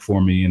that work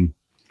for me. And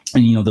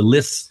the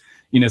list,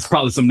 it's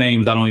probably some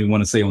names I don't even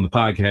want to say on the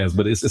podcast,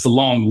 but it's a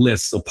long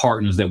list of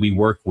partners that we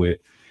work with.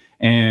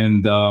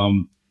 And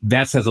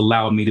that has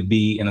allowed me to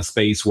be in a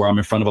space where I'm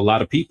in front of a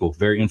lot of people,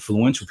 very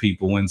influential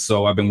people. And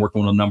so I've been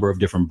working on a number of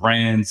different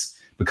brands,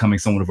 becoming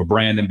somewhat of a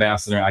brand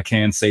ambassador. I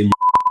can say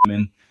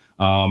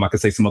I could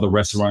say some other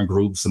restaurant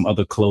groups, some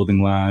other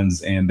clothing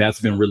lines, and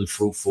that's been really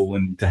fruitful.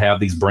 And to have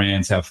these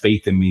brands have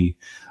faith in me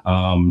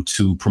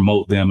to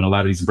promote them. And a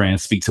lot of these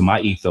brands speak to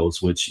my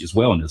ethos, which is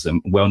wellness.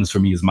 And wellness for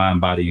me is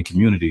mind, body, and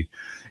community.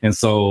 And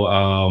so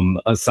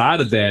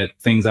aside of that,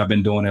 things I've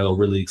been doing that are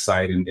really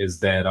exciting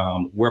is that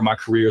where my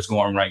career is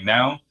going right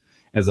now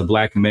as a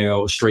Black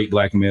male, straight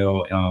Black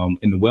male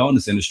in the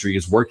wellness industry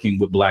is working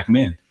with Black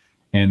men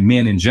and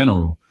men in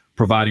general,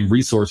 providing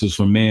resources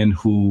for men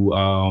who,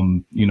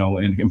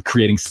 and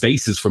creating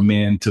spaces for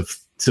men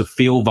to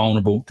feel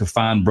vulnerable, to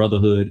find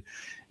brotherhood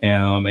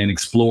and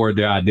explore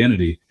their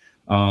identity.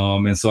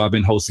 And so I've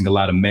been hosting a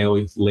lot of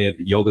male-led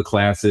yoga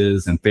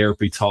classes and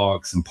therapy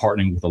talks and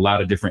partnering with a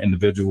lot of different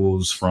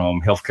individuals,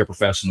 from healthcare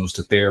professionals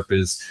to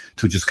therapists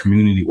to just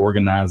community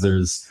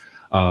organizers.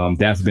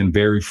 That's been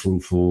very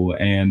fruitful.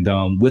 And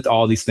with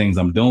all these things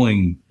I'm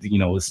doing,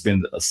 it's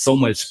been so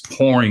much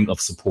pouring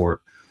of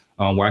support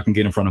where I can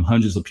get in front of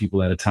hundreds of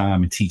people at a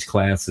time and teach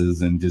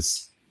classes and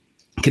just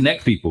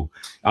connect people.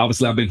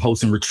 Obviously, I've been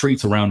hosting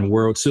retreats around the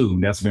world, too.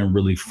 And that's been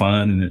really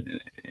fun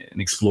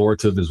and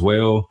explorative as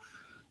well.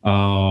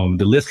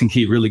 The list can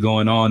keep really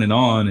going on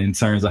in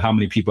terms of how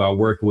many people I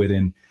work with.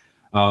 And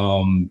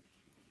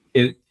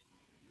it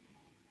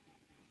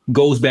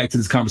goes back to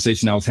this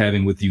conversation I was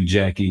having with you,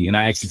 Jackie. And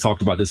I actually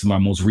talked about this in my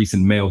most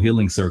recent male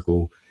healing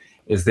circle,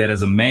 is that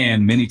as a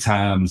man, many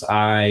times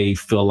I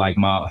feel like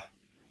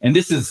and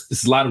this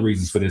is a lot of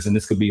reasons for this, and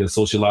this could be a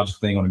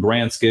sociological thing on a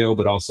grand scale,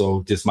 but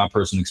also just my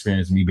personal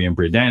experience, me being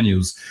Britt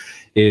Daniels,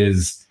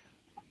 is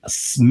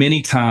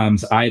many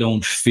times I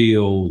don't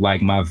feel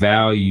like my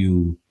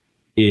value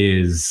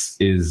is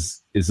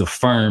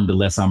affirmed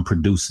unless I'm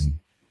producing,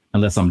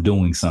 unless I'm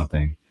doing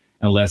something.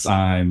 unless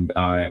I'm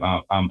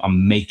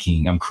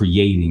making, I'm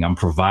creating, I'm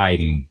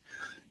providing.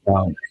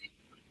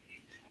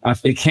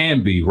 It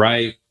can be,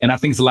 right? And I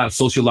think it's a lot of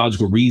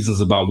sociological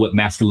reasons about what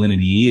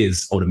masculinity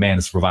is. Oh, the man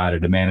is a provider,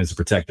 the man is a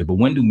protector. But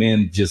when do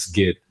men just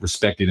get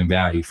respected and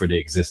valued for their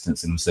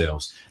existence in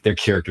themselves, their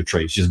character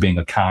traits, just being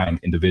a kind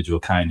individual,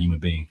 a kind human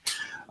being?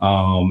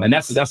 And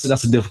that's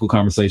a difficult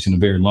conversation, a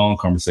very long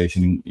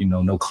conversation. You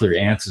know, no clear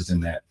answers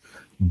in that.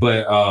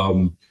 But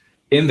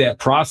in that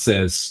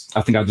process,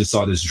 I think I just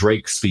saw this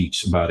Drake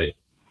speech about it.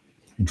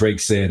 Drake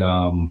said,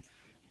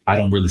 I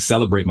don't really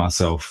celebrate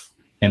myself.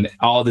 And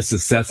all the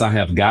success I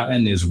have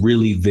gotten is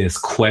really this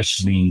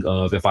questioning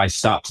of, if I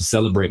stop to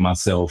celebrate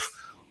myself,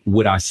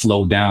 would I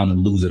slow down and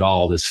lose it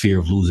all? This fear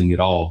of losing it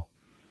all,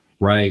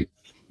 right?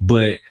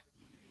 But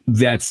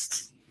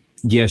that's,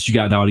 yes, you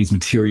got all these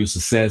material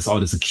success, all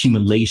this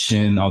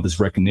accumulation, all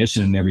this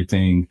recognition and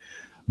everything.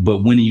 But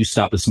when do you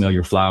stop to smell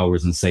your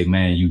flowers and say,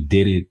 man, you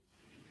did it.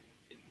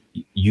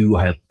 You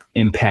have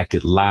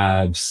impacted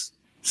lives.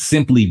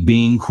 Simply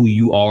being who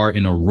you are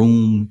in a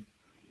room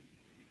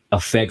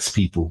affects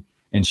people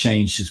and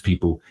changes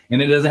people.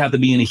 And it doesn't have to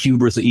be any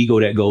hubris or ego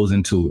that goes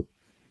into it,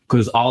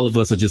 because all of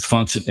us are just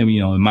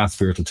in my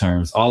spiritual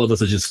terms, all of us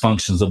are just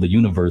functions of the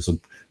universe. You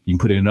can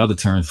put it in other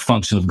terms,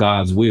 function of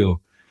God's will.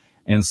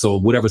 And so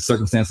whatever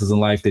circumstances in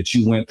life that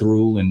you went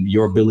through and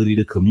your ability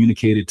to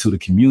communicate it to the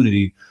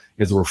community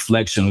is a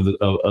reflection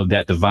of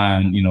that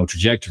divine,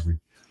 trajectory.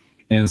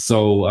 And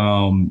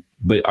so,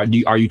 but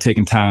are you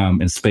taking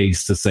time and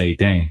space to say,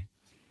 dang,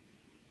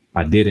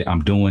 I did it.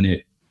 I'm doing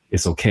it.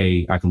 It's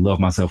okay. I can love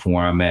myself from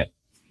where I'm at.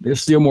 There's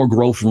still more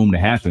growth room to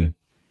happen,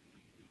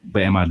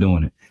 but am I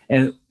doing it?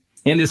 And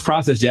in this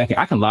process, Jackie,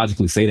 I can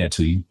logically say that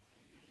to you.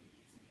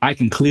 I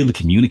can clearly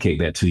communicate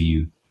that to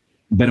you,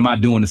 but am I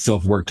doing the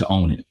self-work to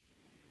own it?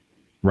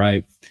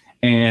 Right.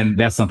 And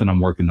that's something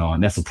I'm working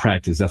on. That's a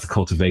practice. That's a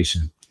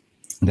cultivation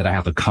that I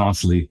have to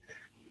constantly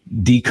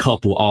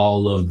decouple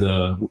all of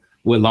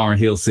what Lauryn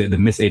Hill said, the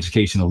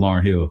miseducation of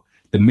Lauryn Hill,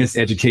 the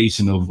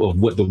miseducation of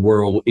what the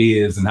world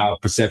is and how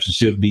perception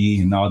should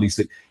be and all these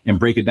things, and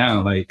break it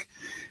down. Like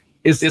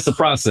it's a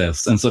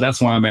process. And so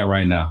that's where I'm at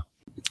right now.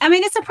 I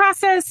mean, it's a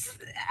process.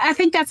 I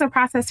think that's a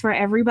process for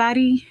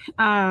everybody.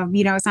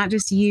 It's not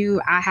just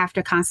you. I have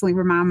to constantly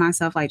remind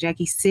myself, like,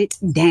 Jackie, sit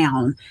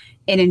down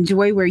and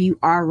enjoy where you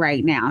are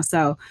right now.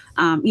 So,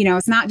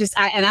 it's not just,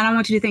 and I don't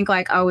want you to think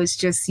like, oh, it's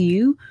just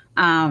you.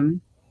 I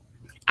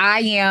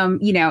am,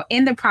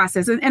 in the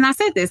process. And I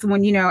said this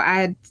when, I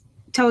had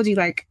told you,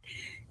 like,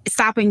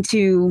 stopping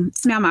to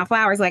smell my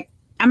flowers, like,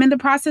 I'm in the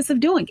process of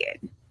doing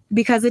it.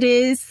 Because it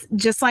is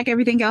just like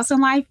everything else in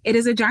life. It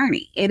is a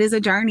journey. It is a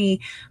journey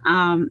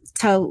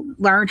to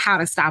learn how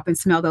to stop and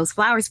smell those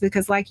flowers.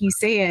 Because like you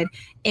said,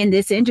 in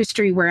this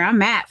industry where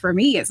I'm at, for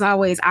me, it's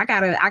always, I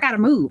gotta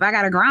move. I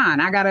gotta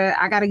grind. I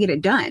gotta get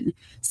it done.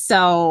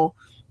 So,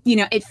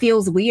 it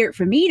feels weird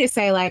for me to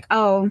say like,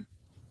 oh,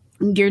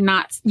 you're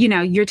not,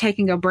 you're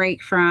taking a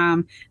break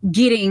from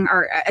getting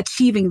or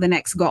achieving the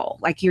next goal.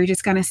 Like you're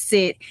just going to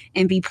sit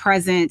and be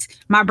present.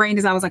 My brain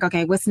is always like,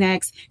 okay, what's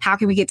next? How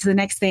can we get to the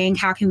next thing?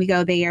 How can we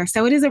go there?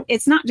 So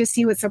it's not just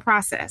you, it's a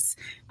process.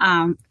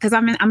 Cause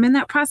I'm in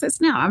that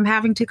process now. I'm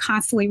having to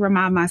constantly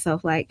remind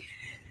myself, like,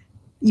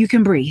 you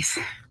can breathe.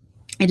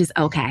 It is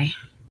okay.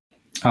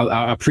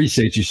 I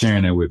appreciate you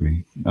sharing that with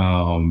me.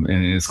 And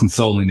it's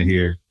consoling to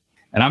hear.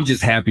 And I'm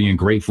just happy and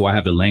grateful I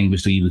have the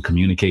language to even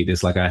communicate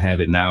this like I have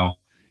it now.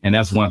 And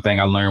that's one thing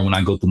I learned when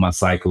I go through my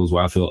cycles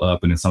where I feel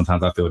up and then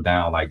sometimes I feel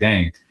down. Like,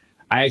 dang,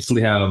 I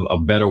actually have a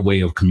better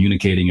way of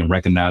communicating and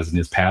recognizing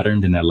this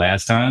pattern than that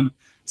last time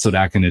so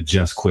that I can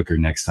adjust quicker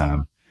next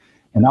time.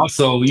 And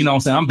also,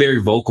 I'm very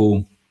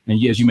vocal. And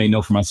yes, you may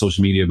know from my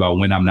social media about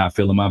when I'm not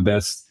feeling my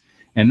best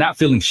and not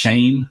feeling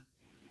shame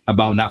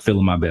about not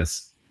feeling my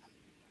best.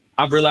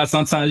 I've realized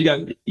sometimes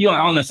I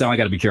don't necessarily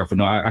got to be careful.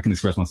 No, I can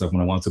express myself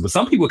when I want to, but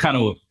some people kind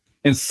of,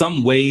 in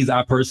some ways,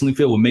 I personally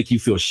feel will make you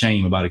feel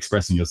shame about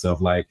expressing yourself.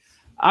 Like,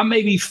 I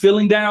may be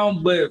feeling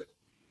down, but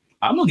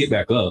I'm going to get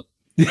back up.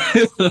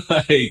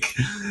 Like,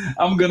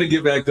 I'm going to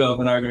get back up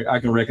and I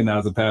can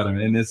recognize the pattern.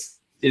 And it's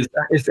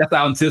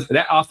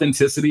that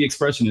authenticity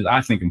expression is, I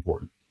think,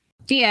 important.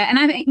 Yeah. And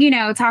I think,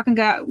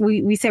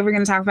 we said we're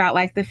going to talk about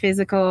like the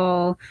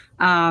physical,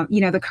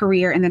 the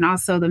career and then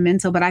also the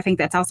mental. But I think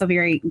that's also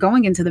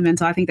going into the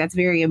mental. I think that's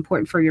very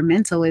important for your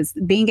mental is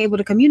being able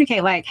to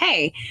communicate like,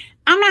 hey,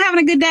 I'm not having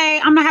a good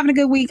day. I'm not having a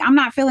good week. I'm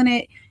not feeling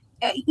it.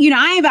 I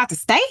ain't about to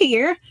stay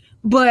here,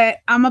 but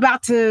I'm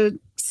about to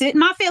sit in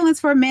my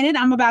feelings for a minute.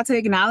 I'm about to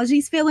acknowledge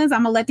these feelings.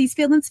 I'm going to let these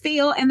feelings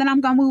feel and then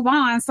I'm going to move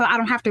on so I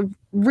don't have to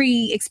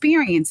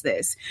re-experience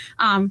this.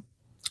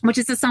 Which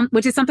is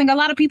something a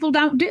lot of people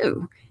don't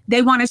do.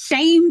 They want to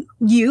shame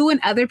you and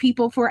other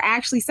people for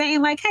actually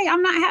saying like, hey,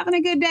 I'm not having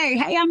a good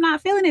day. Hey, I'm not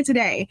feeling it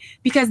today,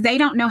 because they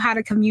don't know how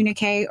to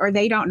communicate or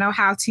they don't know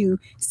how to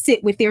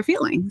sit with their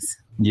feelings.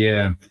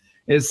 Yeah.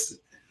 It's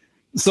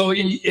so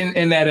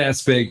in that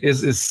aspect,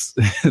 it's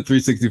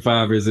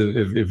 365 is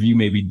if you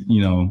may be,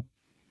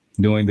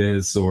 doing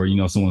this or,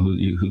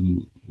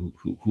 someone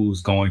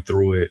who's going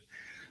through it.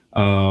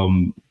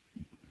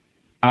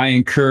 I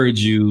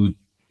encourage you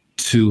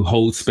to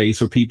hold space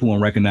for people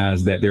and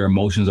recognize that their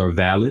emotions are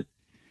valid.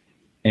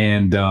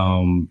 And,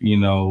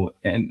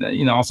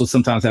 also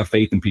sometimes have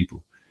faith in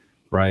people.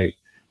 Right.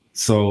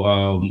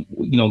 So,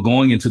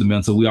 going into the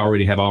mental, we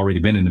have already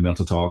been in the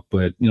mental talk,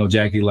 but,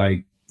 Jackie,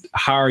 like,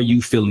 how are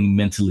you feeling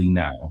mentally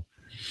now?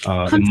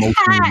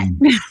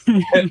 Emotionally?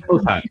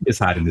 It's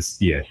hot in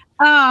this. Yeah.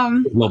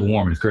 Global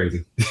warming is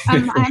crazy.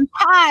 I'm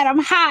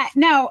hot.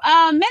 No,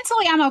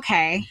 mentally I'm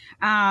okay.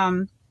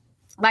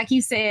 Like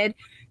you said,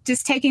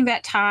 just taking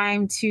that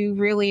time to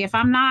really, if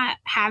I'm not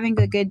having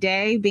a good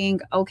day, being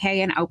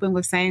okay and open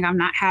with saying I'm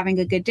not having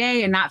a good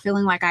day and not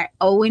feeling like I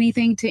owe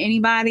anything to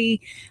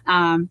anybody,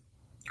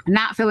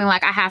 not feeling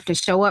like I have to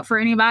show up for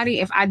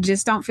anybody. If I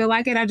just don't feel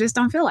like it, I just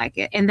don't feel like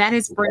it. And that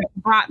has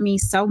brought me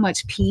so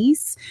much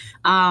peace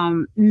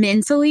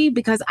mentally,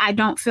 because I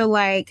don't feel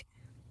like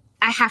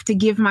I have to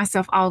give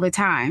myself all the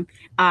time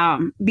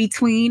and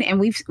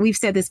we've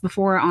said this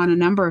before on a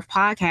number of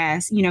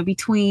podcasts,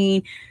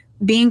 between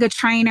being a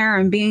trainer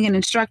and being an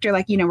instructor,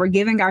 like, we're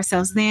giving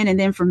ourselves then, and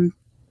then from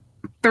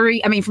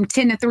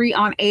 10 to 3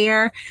 on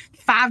air,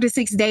 5 to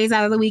 6 days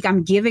out of the week,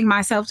 I'm giving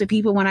myself to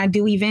people. When I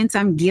do events,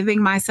 I'm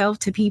giving myself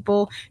to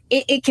people.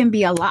 It can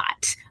be a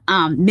lot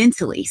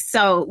mentally.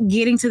 So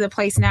getting to the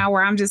place now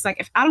where I'm just like,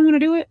 if I don't want to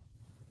do it,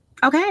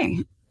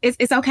 okay,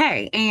 it's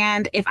okay.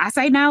 And if I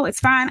say no,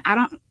 it's fine.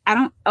 I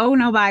don't owe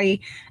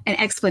nobody an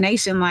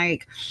explanation.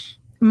 Like,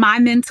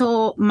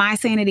 my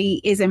sanity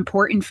is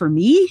important for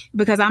me,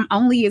 because I'm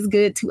only as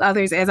good to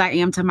others as I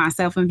am to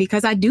myself. And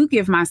because I do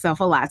give myself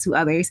a lot to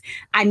others,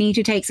 I need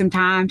to take some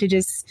time to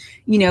just,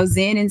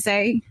 zen and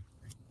say,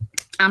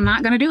 I'm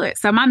not going to do it.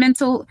 So my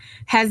mental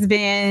has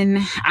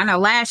been, I know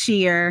last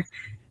year,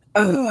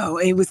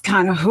 it was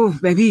kind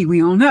of, baby, we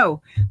don't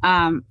know.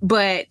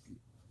 But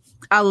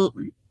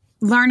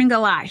learning a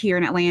lot here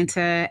in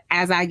Atlanta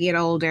as I get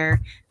older.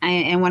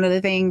 And one of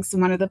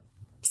the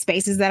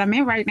spaces that I'm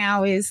in right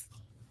now is,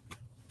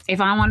 if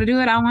I want to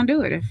do it, I want to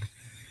do it. If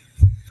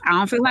I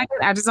don't feel like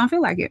it, I just don't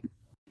feel like it.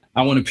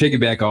 I want to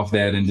piggyback off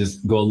that and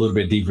just go a little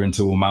bit deeper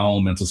into what my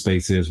own mental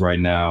space is right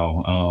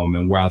now,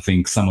 and where I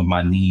think some of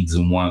my needs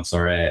and wants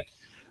are at.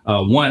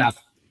 One, I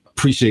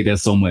appreciate that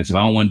so much. If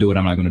I don't want to do it,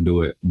 I'm not going to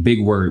do it.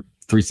 Big word,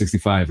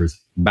 365ers,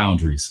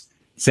 boundaries.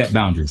 Set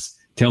boundaries.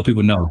 Tell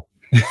people no.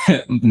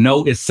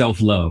 No is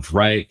self-love,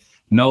 right?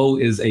 No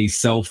is a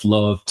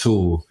self-love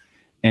tool.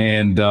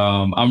 And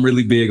I'm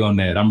really big on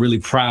that. I'm really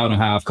proud of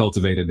how I've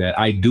cultivated that.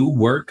 I do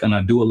work and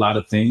I do a lot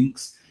of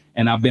things,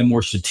 and I've been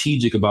more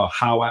strategic about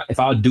if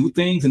I do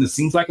things and it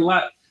seems like a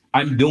lot,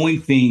 I'm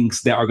doing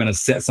things that are going to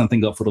set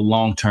something up for the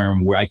long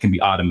term where I can be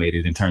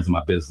automated in terms of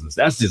my business.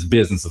 That's just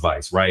business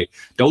advice, right?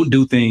 Don't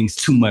do things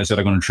too much that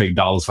are going to trade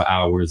dollars for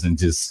hours and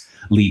just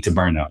lead to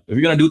burnout. If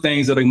you're going to do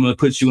things that are going to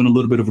put you in a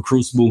little bit of a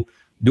crucible,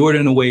 do it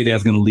in a way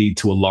that's going to lead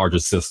to a larger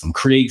system.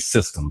 Create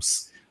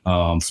systems.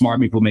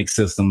 Smart people make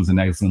systems, and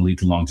that's going to lead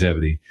to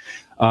longevity.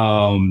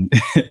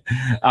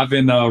 I've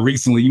been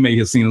recently, you may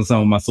have seen on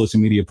some of my social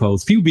media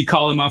posts, people be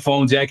calling my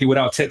phone, Jackie,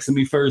 without texting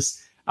me first.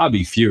 I'll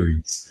be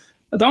furious.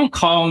 Do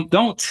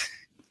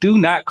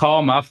not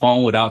call my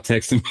phone without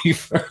texting me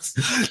first.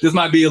 This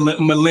might be a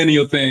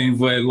millennial thing,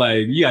 but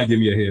like, you gotta give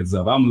me a heads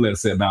up. I'm gonna let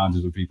set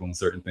boundaries with people on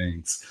certain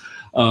things.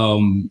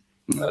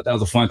 That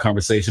was a fun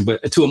conversation,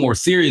 but to a more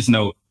serious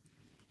note,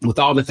 with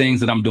all the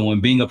things that I'm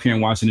doing, being up here in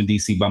Washington,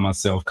 D.C. by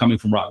myself, coming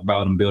from rock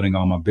bottom, building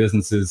all my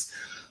businesses,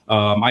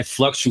 I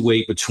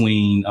fluctuate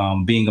between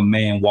being a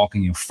man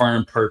walking in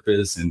firm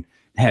purpose and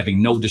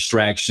having no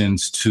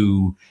distractions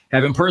to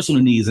having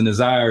personal needs and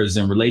desires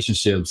and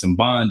relationships and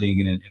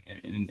bonding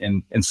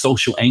and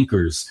social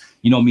anchors.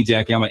 You know me,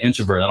 Jackie, I'm an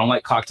introvert. I don't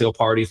like cocktail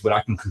parties, but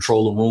I can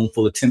control a room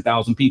full of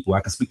 10,000 people.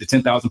 I can speak to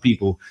 10,000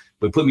 people,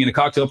 but put me in a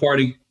cocktail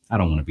party, I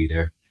don't want to be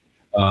there.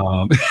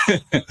 So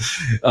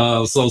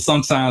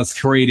sometimes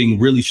creating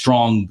really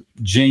strong,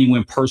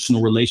 genuine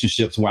personal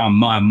relationships where I'm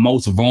my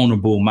most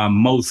vulnerable, my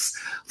most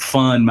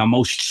fun, my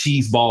most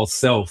cheeseball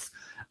self.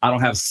 I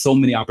don't have so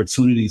many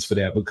opportunities for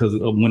that because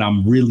of when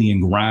I'm really in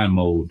grind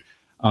mode,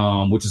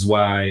 which is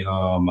why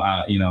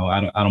I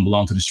don't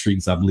belong to the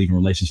streets. I believe in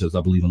relationships.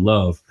 I believe in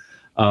love.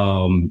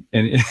 And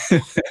it's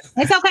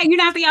okay. You're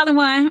not the other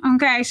one.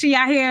 Okay. She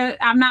out here.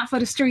 I'm not for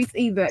the streets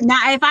either.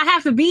 Now, if I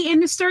have to be in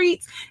the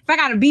streets, if I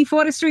got to be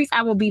for the streets,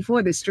 I will be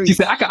for the streets. She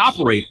said I can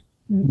operate,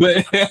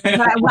 but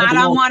I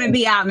don't want to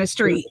be out in the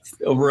streets.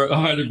 Over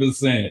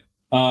 100%.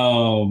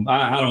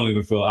 I don't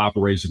even feel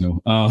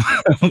operational.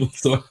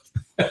 So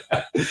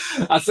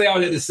I say all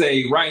that to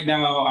say, right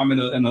now I'm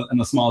in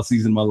a small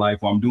season of my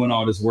life where I'm doing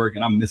all this work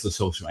and I miss a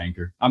social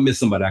anchor. I miss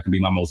somebody I can be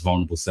my most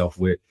vulnerable self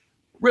with.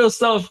 Real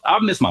stuff. I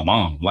miss my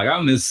mom. Like I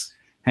miss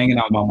hanging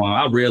out with my mom.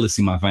 I rarely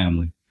see my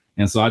family.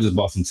 And so I just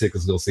bought some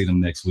tickets to go see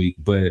them next week.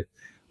 But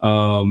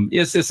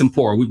it's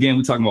important.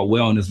 We're talking about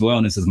wellness.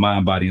 Wellness is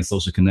mind, body, and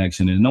social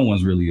connection. And no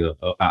one's really an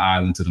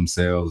island to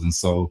themselves. And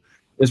so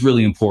it's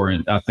really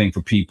important, I think,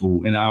 for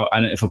people.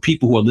 And for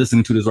people who are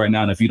listening to this right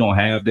now, and if you don't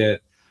have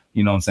that,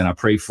 you know what I'm saying, I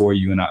pray for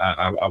you. And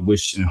I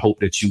wish and hope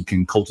that you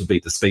can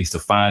cultivate the space to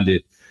find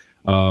it.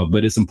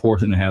 But it's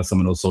important to have some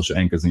of those social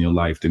anchors in your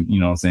life to, you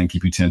know what I'm saying,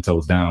 keep you 10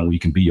 toes down where you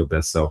can be your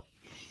best self.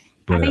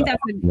 But, I think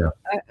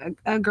that's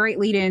a great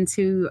lead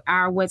into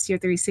our What's Your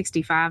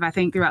 365. I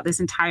think throughout this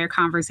entire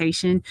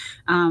conversation,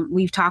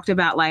 we've talked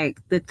about like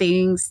the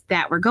things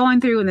that we're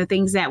going through and the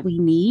things that we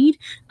need,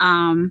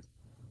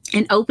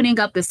 and opening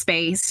up the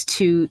space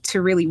to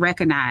really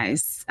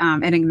recognize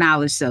and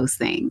acknowledge those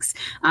things.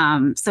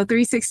 So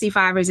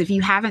 365ers, if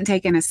you haven't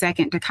taken a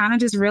second to kind of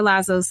just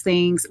realize those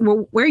things,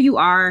 where you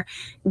are,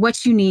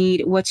 what you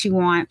need, what you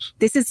want,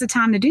 this is the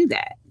time to do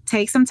that.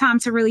 Take some time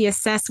to really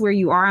assess where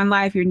you are in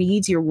life, your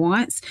needs, your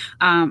wants,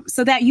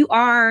 so that you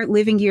are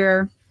living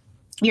your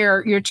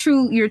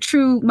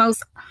true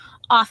most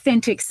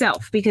authentic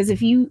self. Because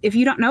if you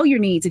don't know your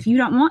needs, if you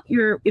don't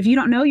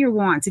know your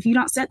wants, if you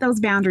don't set those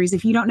boundaries,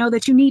 if you don't know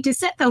that you need to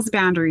set those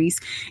boundaries,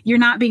 you're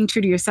not being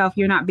true to yourself.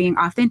 You're not being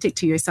authentic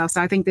to yourself.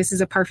 So I think this is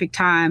a perfect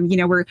time. You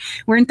know,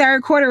 we're in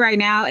third quarter right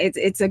now.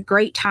 It's a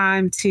great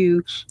time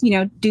to, you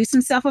know, do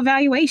some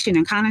self-evaluation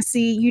and kind of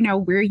see, you know,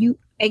 where you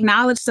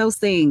acknowledge those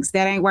things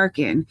that ain't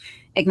working,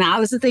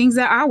 acknowledge the things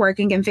that are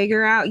working, and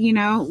figure out, you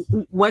know,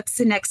 what's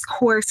the next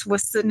course,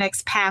 what's the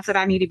next path that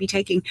I need to be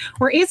taking,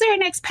 or is there a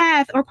next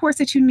path or course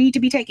that you need to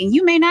be taking?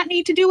 You may not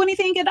need to do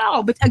anything at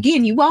all, but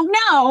again, you won't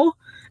know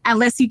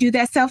unless you do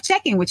that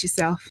self-check-in with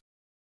yourself.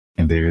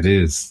 And there it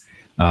is.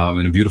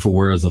 In the beautiful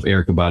words of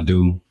Erykah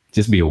Badu,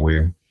 just be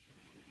aware.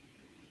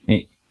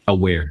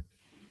 Aware.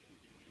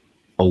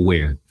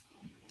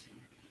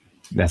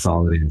 That's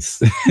all it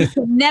is.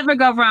 Never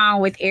go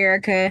wrong with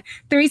Erykah.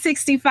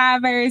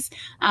 365ers.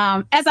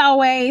 As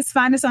always,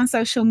 find us on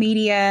social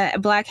media,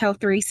 Black Health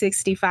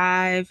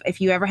 365.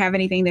 If you ever have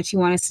anything that you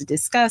want us to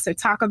discuss or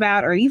talk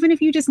about, or even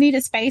if you just need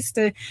a space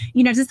to,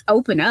 you know, just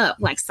open up,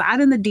 like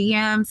slide in the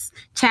DMs,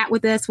 chat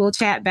with us. We'll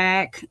chat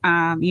back.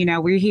 You know,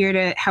 we're here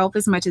to help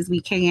as much as we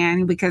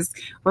can because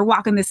we're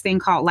walking this thing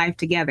called life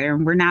together,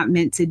 and we're not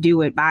meant to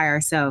do it by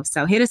ourselves.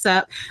 So hit us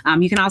up.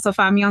 You can also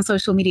find me on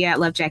social media at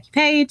Love Jackie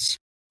Page.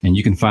 And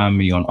you can find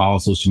me on all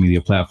social media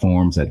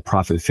platforms at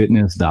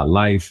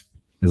profitfitness.life.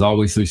 As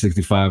always,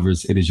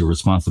 365ers, it is your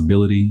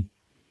responsibility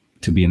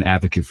to be an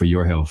advocate for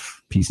your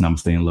health. Peace,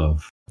 namaste, and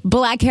love.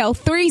 Black Health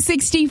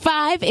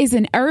 365 is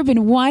an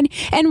Urban One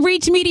and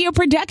Reach Media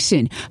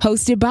production,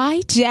 hosted by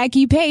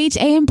Jackie Page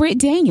and Britt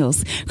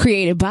Daniels,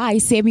 created by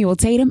Samuel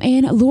Tatum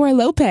and Laura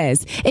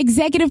Lopez,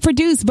 executive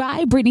produced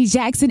by Brittany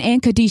Jackson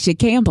and Kadisha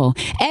Campbell,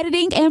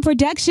 editing and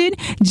production,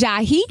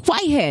 Jahi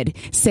Whitehead,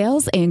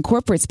 sales and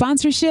corporate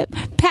sponsorship,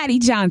 Patty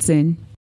Johnson.